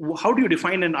how do you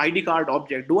define an ID card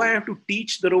object? Do I have to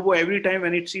teach the robo every time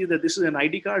when it sees that this is an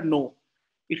ID card? No.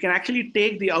 It can actually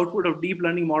take the output of deep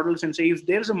learning models and say if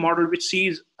there's a model which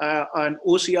sees an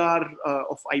OCR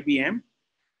of IBM,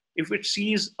 if it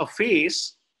sees a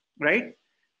face, right?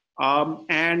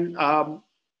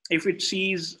 If it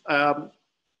sees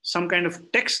some kind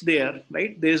of text there,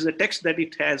 right? There's a text that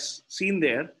it has seen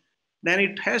there, then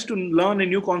it has to learn a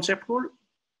new concept called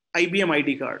IBM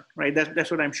ID card, right?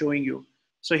 That's what I'm showing you.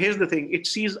 So here's the thing. It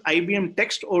sees IBM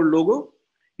text or logo.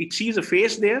 It sees a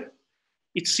face there.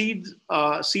 It sees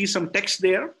some text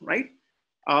there, right?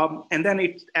 And then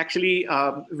it actually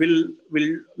will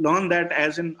learn that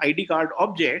as an ID card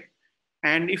object.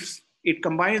 And if it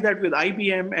combines that with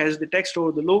IBM as the text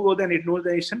or the logo, then it knows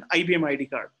that it's an IBM ID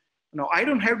card. Now, I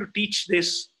don't have to teach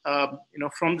this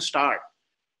from the start.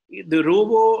 The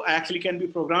robo actually can be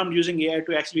programmed using AI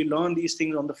to actually learn these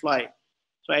things on the fly.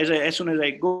 So as soon as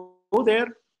I go there,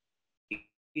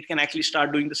 it can actually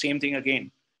start doing the same thing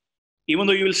again. Even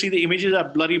though you will see the images are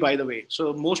blurry, by the way.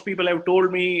 So most people have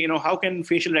told me, how can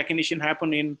facial recognition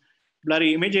happen in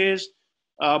blurry images?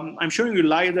 I'm showing you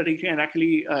live that it can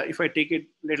actually, if I take it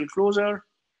a little closer,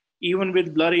 even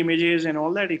with blurry images and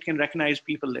all that, it can recognize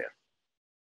people there.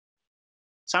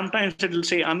 Sometimes it will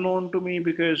say unknown to me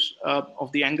because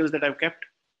of the angles that I've kept,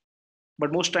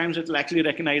 but most times it will actually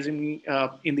recognize me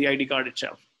in the ID card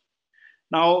itself.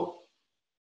 Now,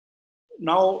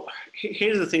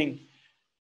 here's the thing.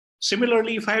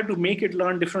 Similarly, if I have to make it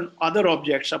learn different other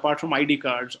objects apart from ID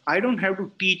cards, I don't have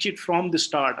to teach it from the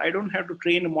start. I don't have to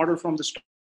train a model from the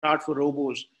start for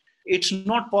robos. It's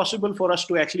not possible for us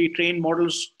to actually train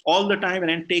models all the time and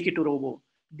then take it to robo.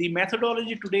 The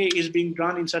methodology today is being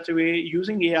done in such a way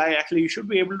using AI. Actually, you should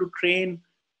be able to train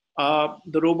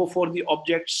the robo for the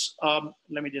objects.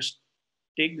 Let me just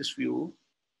take this view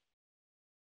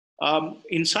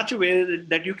in such a way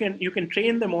that you can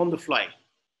train them on the fly.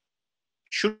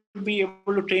 Should be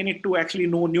able to train it to actually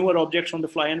know newer objects on the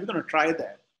fly, and we're going to try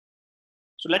that.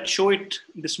 So let's show it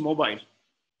this mobile,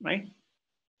 right?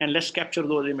 And let's capture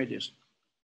those images,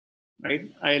 right?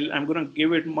 I'm going to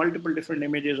give it multiple different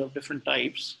images of different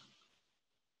types.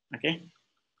 Okay,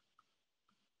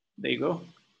 there you go.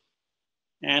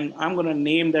 And I'm going to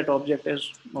name that object as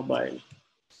mobile.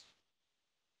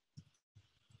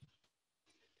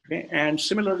 Okay, and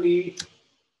similarly,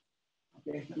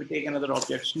 okay, let me take another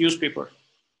object, newspaper.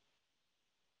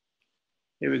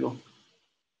 Here we go.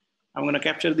 I'm going to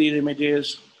capture these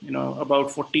images,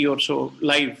 about 40 or so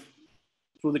live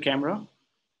through the camera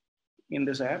in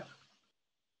this app.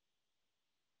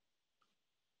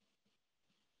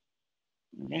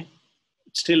 Okay,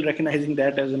 it's still recognizing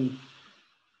that as a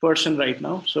person right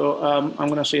now. So I'm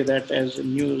going to say that as a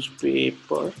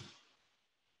newspaper.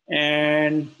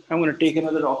 And I'm going to take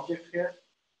another object here.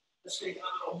 Let's take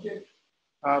another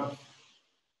object.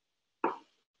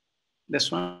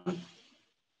 This one.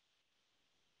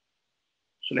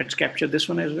 So let's capture this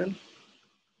one as well.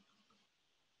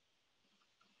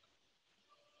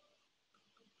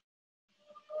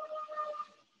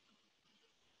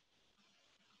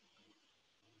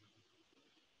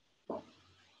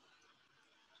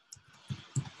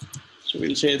 So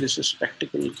we'll say this is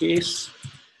spectacle case.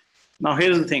 Now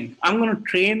here's the thing. I'm going to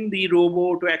train the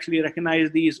robo to actually recognize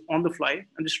these on the fly.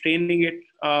 I'm just training it,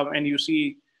 and you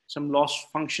see some loss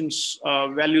functions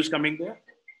values coming there.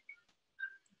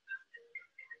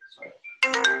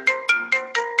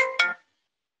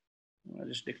 I'll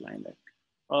just decline that.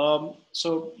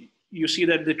 So you see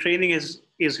that the training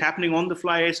is happening on the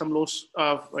fly. Some loss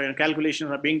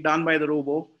calculations are being done by the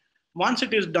robo. Once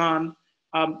it is done,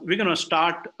 we're going to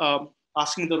start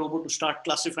asking the robot to start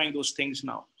classifying those things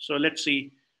now. So let's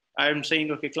see. I'm saying,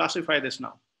 okay, classify this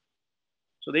now.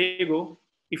 So there you go.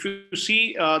 If you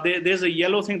see, there's a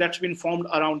yellow thing that's been formed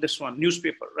around this one,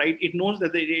 newspaper, right? It knows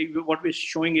that what we're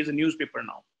showing is a newspaper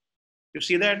now. You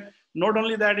see that? Not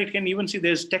only that, it can even see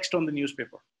there's text on the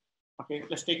newspaper. Okay,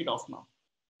 let's take it off now.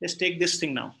 Let's take this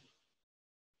thing now.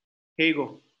 Here you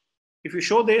go. If you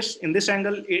show this in this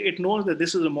angle, it knows that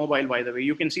this is a mobile, by the way.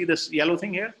 You can see this yellow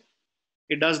thing here.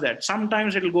 It does that.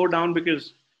 Sometimes it will go down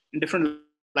because in different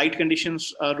light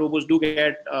conditions, robots do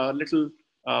get a little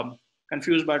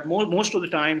confused, but most of the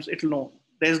times it'll know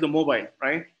there's the mobile,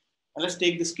 right? And let's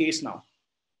take this case now.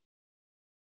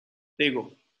 There you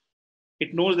go.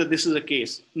 It knows that this is a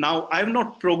case. Now, I've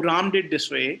not programmed it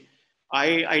this way.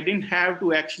 I didn't have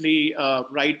to actually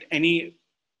write any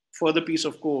further piece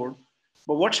of code.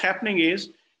 But what's happening is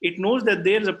it knows that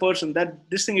there's a person, that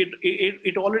this thing,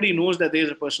 it already knows that there's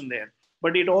a person there.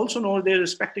 But it also knows there's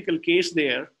a spectacle case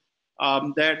there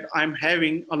that I'm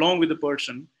having along with the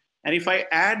person. And if I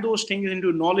add those things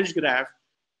into knowledge graph,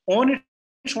 on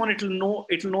its own, it'll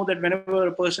know that whenever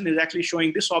a person is actually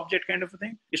showing this object kind of a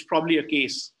thing, it's probably a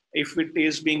case. If it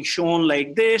is being shown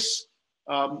like this,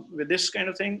 with this kind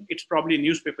of thing, it's probably a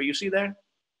newspaper. You see that?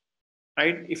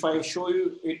 Right? If I show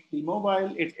you the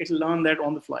mobile, it'll learn that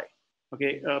on the fly.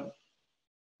 Okay,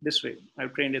 this way.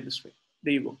 I've trained it this way.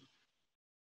 There you go.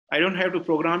 I don't have to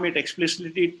program it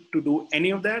explicitly to do any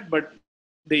of that, but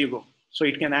there you go. So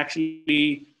it can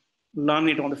actually learn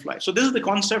it on the fly. So this is the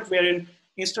concept wherein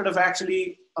instead of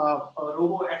actually a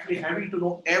robot actually having to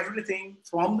know everything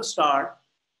from the start,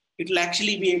 it'll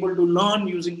actually be able to learn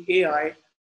using AI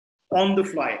on the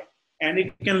fly. And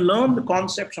it can learn the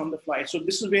concepts on the fly. So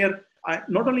this is where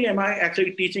not only am I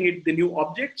actually teaching it the new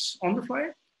objects on the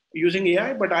fly using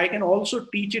AI, but I can also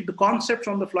teach it the concepts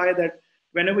on the fly, that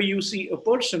whenever you see a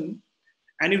person,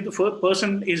 and if the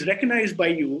person is recognized by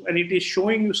you and it is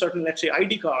showing you certain, let's say,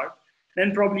 ID card,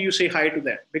 then probably you say hi to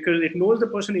them because it knows the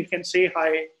person. It can say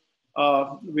hi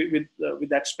with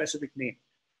that specific name.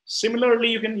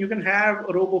 Similarly, you can have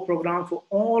a robo program for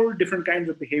all different kinds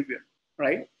of behavior,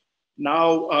 right?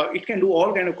 Now it can do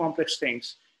all kind of complex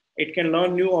things. It can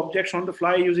learn new objects on the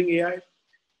fly using AI.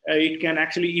 It can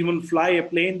actually even fly a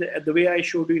plane the way I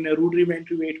showed you in a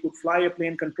rudimentary way. It could fly a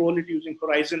plane, control it using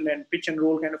horizon and pitch and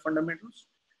roll kind of fundamentals.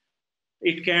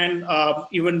 It can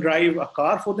even drive a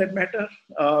car for that matter.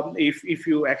 If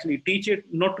you actually teach it,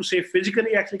 not to say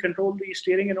physically actually control the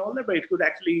steering and all that, but it could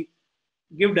actually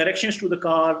give directions to the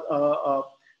car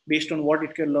based on what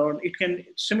it can learn. It can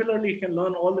similarly, it can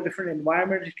learn all the different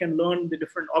environments. It can learn the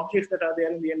different objects that are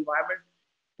there in the environment.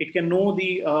 It can know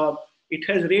it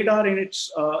has radar in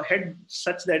its head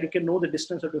such that it can know the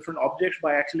distance of different objects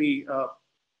by actually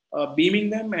beaming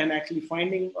them and actually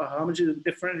finding how much is the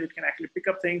difference. It can actually pick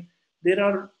up things. There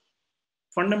are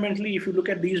fundamentally, if you look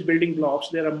at these building blocks,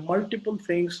 there are multiple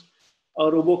things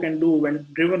a robot can do when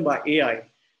driven by AI.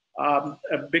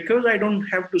 Because I don't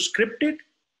have to script it,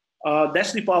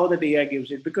 that's the power that AI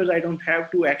gives it. Because I don't have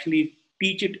to actually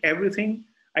teach it everything.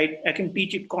 I can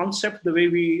teach it concept the way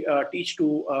we teach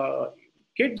to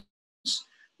kids.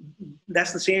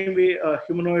 That's the same way a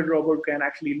humanoid robot can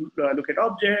actually look at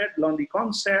objects, learn the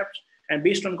concepts, and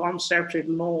based on concepts, it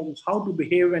knows how to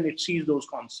behave when it sees those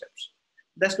concepts.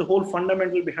 That's the whole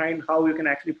fundamental behind how you can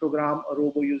actually program a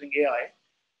robot using AI.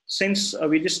 Since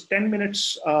we're just 10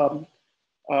 minutes away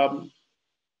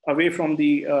from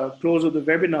the close of the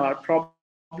webinar,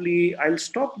 probably I'll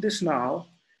stop this now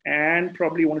and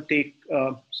probably want to take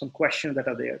some questions that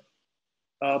are there.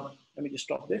 Let me just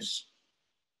stop this.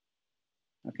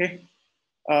 Okay.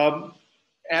 Aaron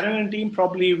and team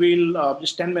probably will,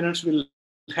 just 10 minutes, will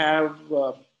have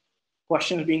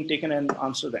questions being taken and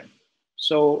answer them.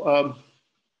 So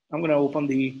I'm going to open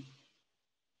the,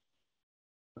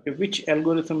 okay, which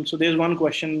algorithm, so there's one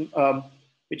question,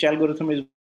 which algorithm is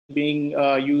being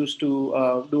used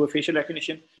to do a facial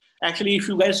recognition. Actually, if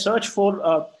you guys search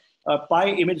for PY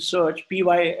image search,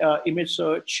 image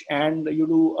search, and you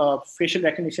do facial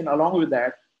recognition along with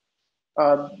that,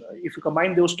 if you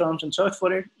combine those terms and search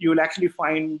for it, you will actually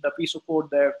find the piece of code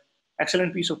there,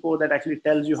 excellent piece of code that actually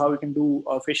tells you how you can do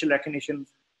facial recognition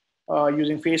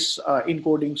using face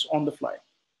encodings on the fly.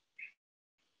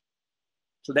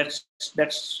 So that's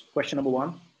question number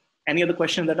one. Any other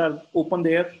questions that are open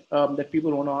there that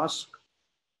people want to ask?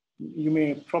 You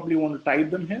may probably want to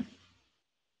type them here.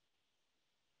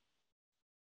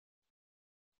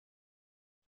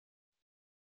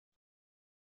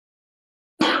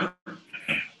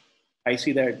 I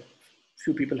see that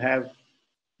few people have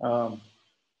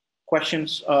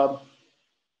questions. I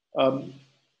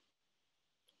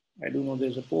do know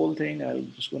there's a poll thing.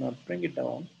 I'm just going to bring it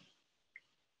down.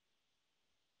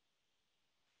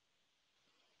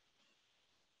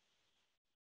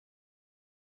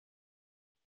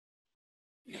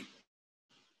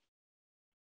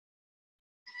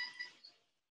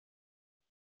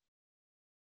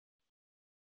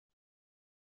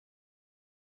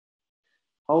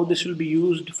 How this will be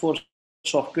used for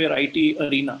software IT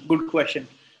arena? Good question.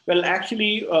 Well,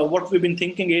 actually, what we've been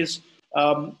thinking is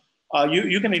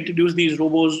you can introduce these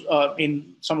robots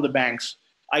in some of the banks.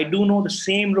 I do know the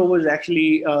same robo is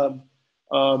actually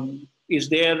is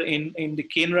there in the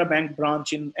Canara Bank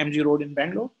branch in MG Road in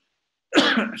Bangalore.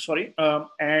 Sorry,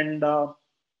 and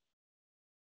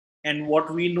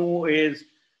what we know is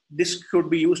this could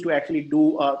be used to actually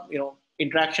do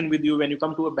interaction with you when you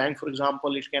come to a bank, for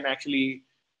example. It can actually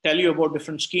tell you about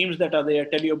different schemes that are there,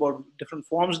 tell you about different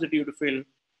forms that you have to fill.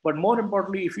 But more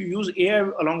importantly, if you use AI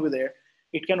along with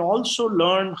it can also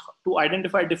learn to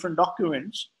identify different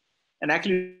documents and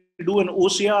actually do an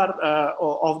OCR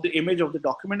of the image of the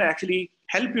document, actually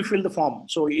help you fill the form.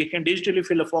 So it can digitally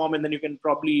fill a form, and then you can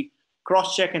probably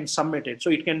cross-check and submit it. So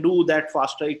it can do that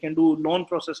faster. It can do loan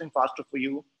processing faster for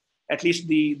you, at least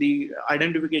the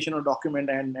identification of document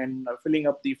and filling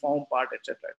up the form part,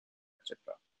 etc., etc.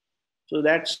 So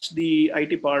that's the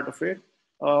IT part of it.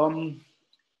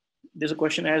 There's a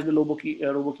question: as the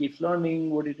robo keeps learning,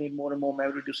 would it need more and more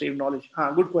memory to save knowledge?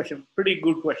 Good question. Pretty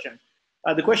good question.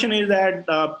 The question is that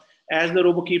as the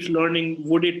robo keeps learning,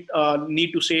 would it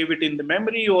need to save it in the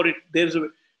memory, or there's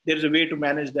a way to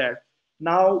manage that?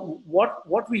 Now,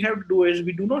 what we have to do is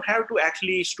we do not have to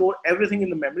actually store everything in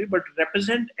the memory, but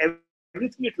represent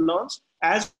everything it learns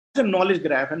as a knowledge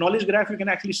graph. A knowledge graph you can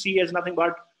actually see as nothing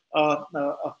but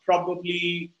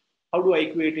probably, how do I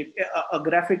equate it? A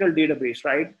graphical database,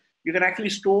 right? You can actually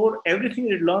store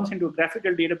everything it learns into a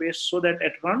graphical database so that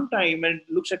at runtime, when it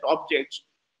looks at objects,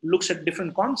 looks at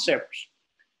different concepts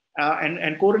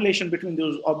and correlation between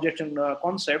those objects and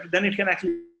concepts, then it can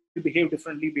actually behave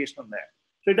differently based on that.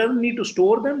 So it doesn't need to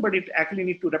store them, but it actually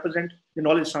needs to represent the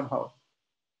knowledge somehow.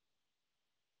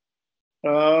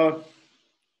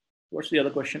 What's the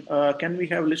other question? Can we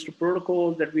have a list of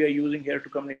protocols that we are using here to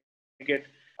communicate?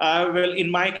 Well, in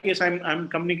my case, I'm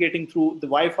communicating through the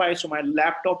Wi-Fi. So my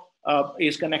laptop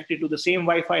is connected to the same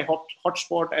Wi-Fi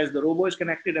hotspot as the robo is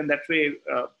connected, and that way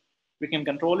we can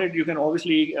control it. You can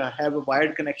obviously have a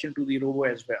wired connection to the robo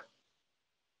as well.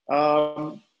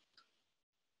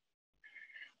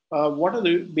 What are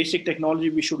the basic technology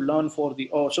we should learn for the,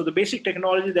 so the basic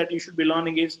technology that you should be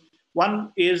learning is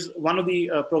one of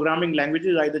the programming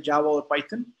languages, either Java or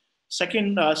Python.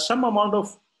 Second, some amount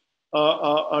of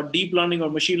deep learning or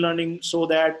machine learning, so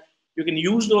that you can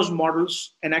use those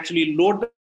models and actually load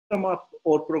them up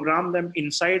or program them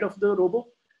inside of the robo.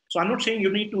 So I'm not saying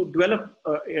you need to develop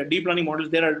deep learning models.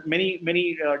 There are many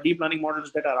deep learning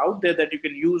models that are out there that you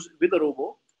can use with a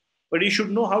robo. But you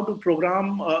should know how to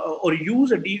program or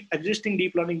use existing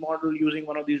deep learning model using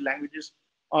one of these languages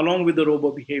along with the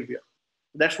robo behavior.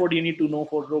 That's what you need to know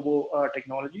for robo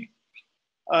technology.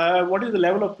 What is the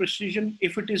level of precision?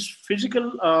 If it is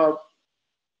physical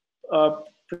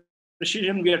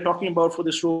precision we are talking about for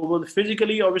this robo,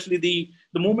 physically, obviously the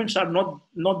movements are not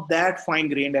that fine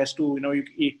grained as to,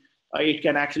 it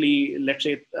can actually, let's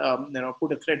say,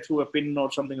 put a thread through a pin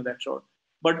or something of that sort.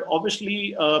 But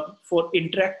obviously, for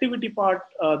interactivity part,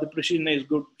 the precision is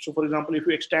good. So, for example, if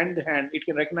you extend the hand, it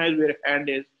can recognize where a hand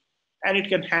is, and it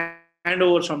can hand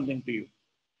over something to you.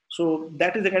 So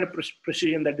that is the kind of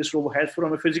precision that this robo has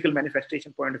from a physical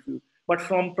manifestation point of view. But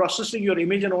from processing your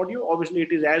image and audio, obviously,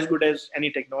 it is as good as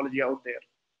any technology out there.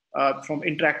 From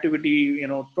interactivity,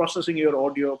 processing your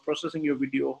audio, processing your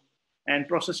video, and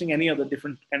processing any other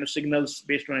different kind of signals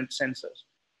based on its sensors.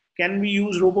 Can we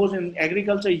use robots in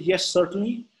agriculture? Yes,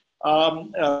 certainly,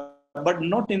 but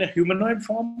not in a humanoid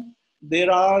form.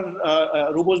 There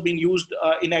are robots being used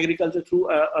in agriculture through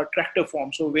a tractor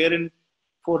form. So wherein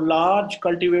for large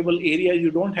cultivable areas,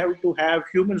 you don't have to have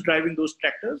humans driving those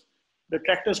tractors. The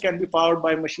tractors can be powered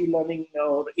by machine learning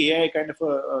or AI kind of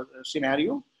a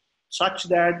scenario, such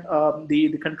that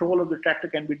the control of the tractor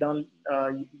can be done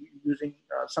using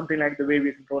something like the way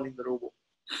we're controlling the robot.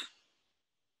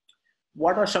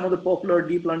 What are some of the popular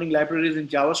deep learning libraries in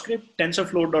JavaScript?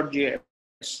 TensorFlow.js.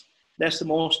 That's the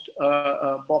most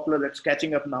popular that's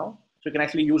catching up now. So you can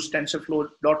actually use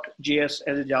TensorFlow.js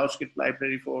as a JavaScript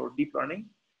library for deep learning.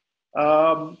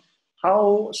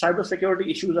 How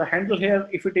cybersecurity issues are handled here?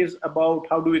 If it is about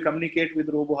how do we communicate with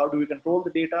robo, how do we control the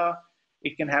data,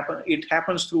 it can happen. It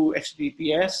happens through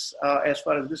HTTPS as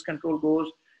far as this control goes,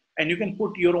 and you can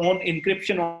put your own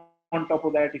encryption on top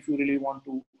of that if you really want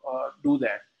to do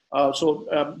that. So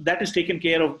that is taken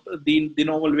care of the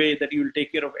normal way that you will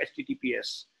take care of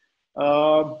HTTPS.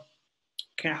 How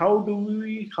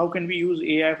can we use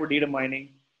AI for data mining?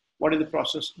 What is the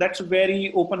process? That's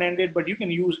very open-ended, but you can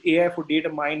use AI for data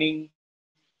mining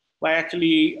by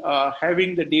actually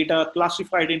having the data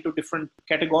classified into different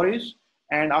categories.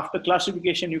 And after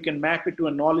classification, you can map it to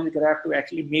a knowledge graph to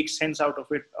actually make sense out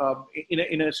of it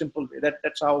in a simple way.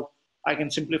 That's how I can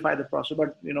simplify the process.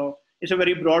 But it's a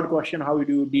very broad question. How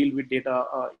do you deal with data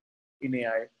in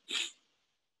AI?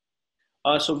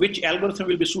 So which algorithm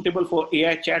will be suitable for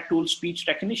AI chat tool speech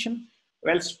recognition?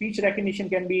 Well, speech recognition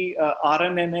can be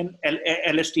RNN and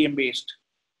LSTM based.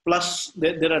 Plus,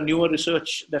 there are newer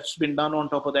research that's been done on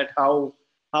top of that, how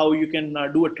you can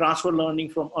do a transfer learning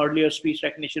from earlier speech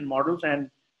recognition models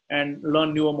and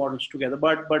learn newer models together.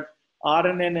 But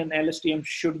RNN and LSTM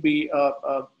should be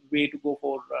a way to go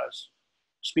for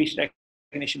speech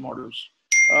recognition models.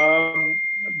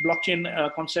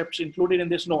 Blockchain concepts included in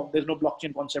this? No, there's no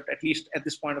blockchain concept, at least at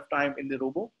this point of time in the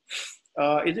robo.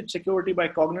 Is it security by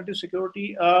cognitive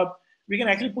security? We can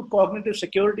actually put cognitive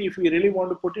security if we really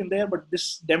want to put in there, but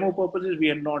this demo purposes, we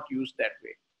have not used that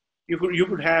way. You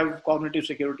could have cognitive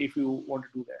security if you want to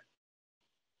do that.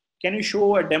 Can you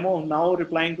show a demo now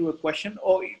replying to a question?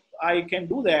 Oh, I can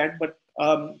do that, but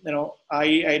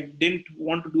I didn't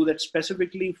want to do that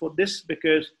specifically for this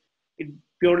because it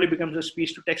purely becomes a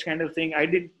speech to text kind of thing.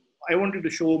 I wanted to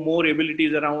show more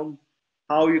abilities around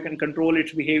how you can control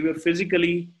its behavior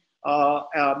physically,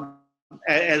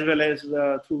 as well as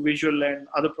through visual and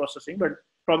other processing. But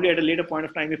probably at a later point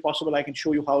of time, if possible, I can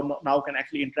show you how now can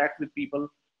actually interact with people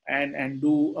and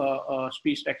do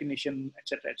speech recognition,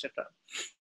 etc., etc.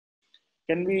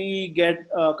 Can we get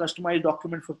a customized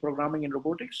document for programming in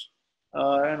robotics?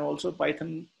 And also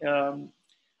Python.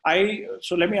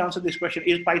 So let me answer this question.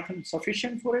 Is Python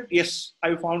sufficient for it? Yes,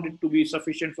 I found it to be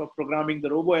sufficient for programming the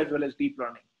robo as well as deep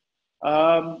learning.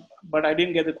 But I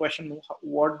didn't get the question,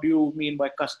 what do you mean by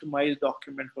customized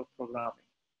document for programming?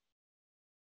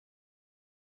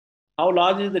 How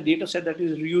large is the data set that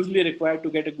is usually required to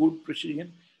get a good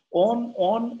precision?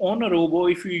 On a robo,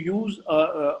 if you use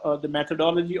the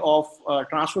methodology of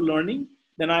transfer learning,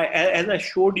 then as I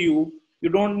showed you, you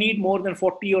don't need more than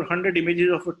 40 or 100 images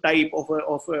of a type of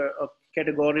a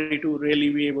category to really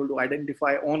be able to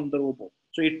identify on the robo.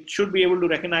 So it should be able to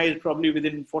recognize probably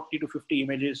within 40 to 50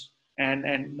 images, and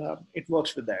it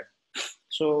works with that.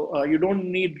 So you don't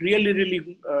need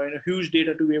really huge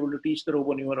data to be able to teach the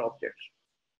robo newer objects.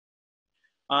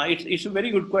 It's a very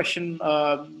good question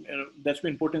that's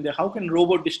been put in there. How can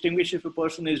robot distinguish if a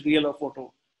person is real or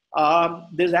photo?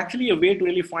 There's actually a way to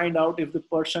really find out if the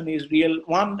person is real.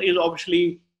 One is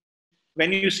obviously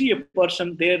when you see a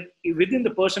person there within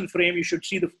the person frame, you should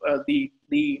see the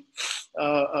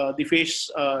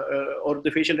face or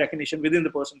the facial recognition within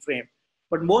the person frame.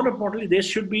 But more importantly, there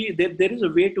is a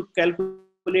way to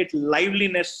calculate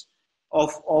liveliness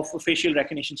of a facial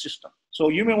recognition system. So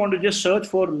you may want to just search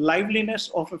for liveliness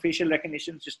of a facial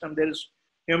recognition system. There is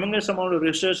humongous amount of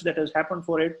research that has happened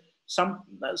for it. Some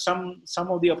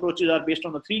of the approaches are based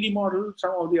on a 3D model.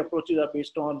 Some of the approaches are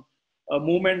based on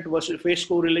movement versus face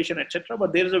correlation, etc.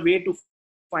 But there is a way to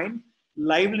find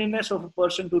liveliness of a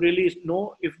person to really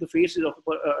know if the face is of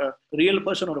a real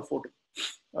person or a photo.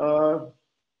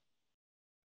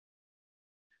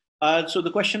 So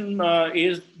the question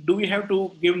is, do we have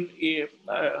to give,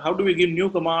 how do we give new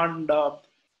command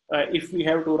if we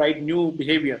have to write new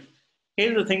behavior?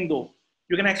 Here's the thing though,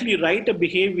 you can actually write a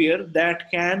behavior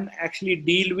that can actually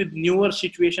deal with newer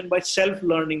situation by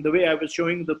self-learning, the way I was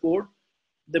showing the code.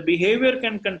 The behavior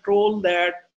can control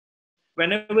that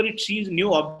whenever it sees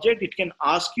new object, it can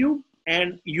ask you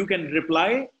and you can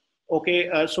reply. Okay,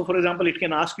 so for example, it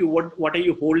can ask you, what are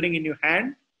you holding in your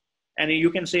hand? And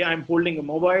you can say, I'm holding a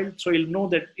mobile. So it'll know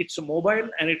that it's a mobile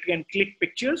and it can click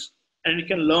pictures and it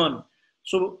can learn.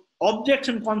 So objects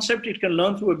and concept, it can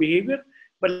learn through a behavior.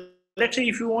 But let's say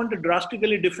if you want a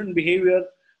drastically different behavior,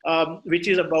 which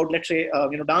is about, let's say,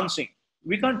 dancing.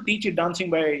 We can't teach it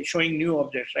dancing by showing new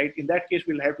objects, right? In that case,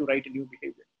 we'll have to write a new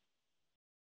behavior.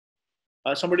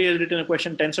 Somebody has written a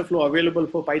question, TensorFlow available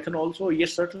for Python also?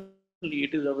 Yes, certainly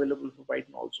it is available for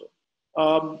Python also.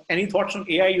 Any thoughts on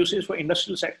AI uses for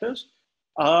industrial sectors?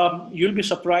 You'll be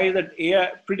surprised that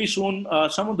AI, pretty soon,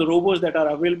 some of the robots that are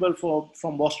available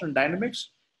from Boston Dynamics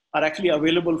are actually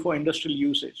available for industrial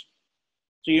usage.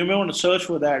 So you may want to search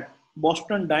for that,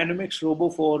 Boston Dynamics robo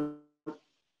for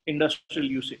industrial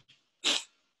usage.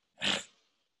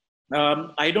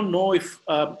 I don't know if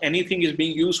anything is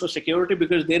being used for security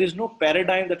because there is no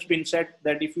paradigm that's been set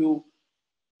that if you,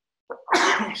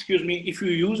 excuse me, if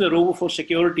you use a robo for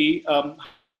security,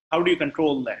 how do you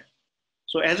control that?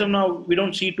 So as of now, we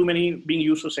don't see too many being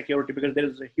used for security because there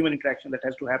is a human interaction that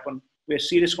has to happen where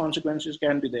serious consequences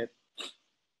can be there.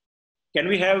 Can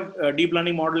we have a deep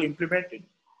learning model implemented?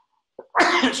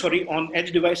 Sorry, on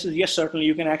edge devices? Yes, certainly.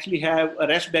 You can actually have a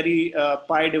Raspberry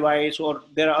Pi device, or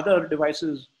there are other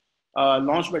devices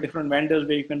launched by different vendors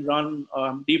where you can run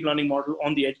deep learning model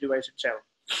on the edge device itself.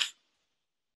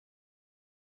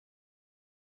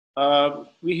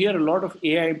 We hear a lot of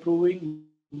AI improving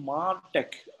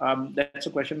Martech. That's a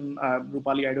question,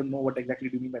 Rupali. I don't know what exactly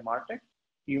do you mean by Martech.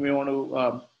 You may want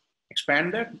to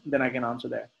expand that, then I can answer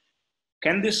that.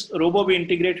 Can this robo be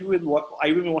integrated with what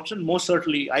IBM Watson? Most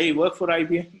certainly. I work for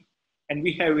IBM, and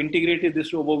we have integrated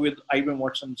this robo with IBM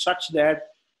Watson such that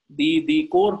the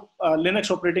core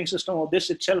Linux operating system of this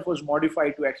itself was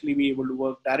modified to actually be able to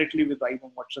work directly with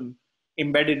IBM Watson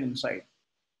embedded inside.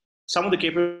 Some of the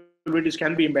capabilities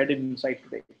can be embedded inside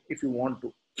today if you want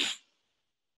to.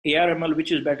 ARML,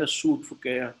 which is better suit for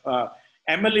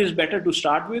ML is better to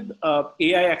start with.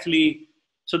 AI actually,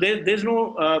 so there's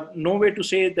no way to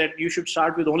say that you should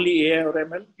start with only AI or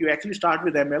ML. You actually start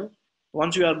with ML.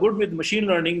 Once you are good with machine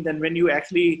learning, then when you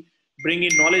actually bring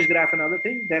in knowledge graph and other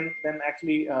things, then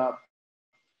actually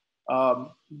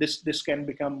this can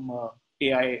become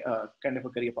AI kind of a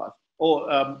career path.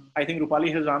 Oh, I think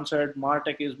Rupali has answered.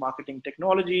 Martech is marketing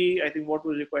technology. I think what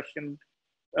was your question?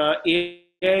 AI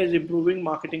is improving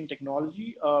marketing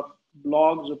technology,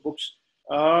 blogs or books.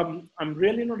 I'm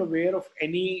really not aware of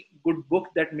any good book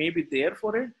that may be there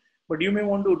for it, but you may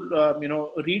want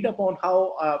to read upon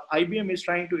how IBM is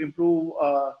trying to improve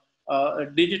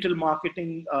digital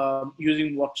marketing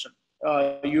using Watson.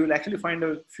 You will actually find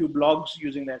a few blogs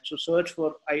using that. So search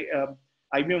for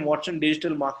IBM Watson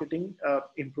digital marketing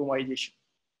improvisation.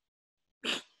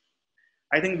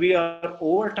 I think we are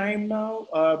over time now.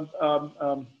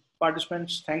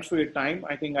 Participants, thanks for your time.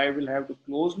 I think I will have to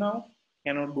close now.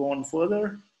 Cannot go on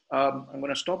further. I'm going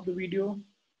to stop the video.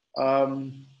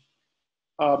 Aaron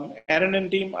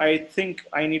and team, I think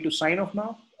I need to sign off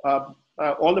now.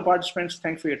 All the participants,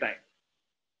 thanks for your time.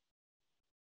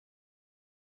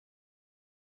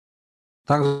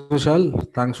 Thanks,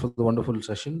 Vishal. Thanks for the wonderful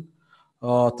session.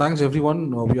 Thanks, everyone.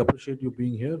 We appreciate you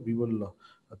being here. We will,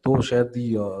 though, share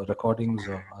the recordings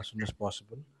as soon as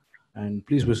possible. And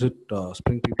please visit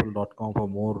springpeople.com for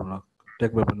more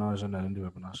tech webinars and L&D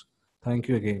webinars. Thank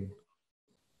you again.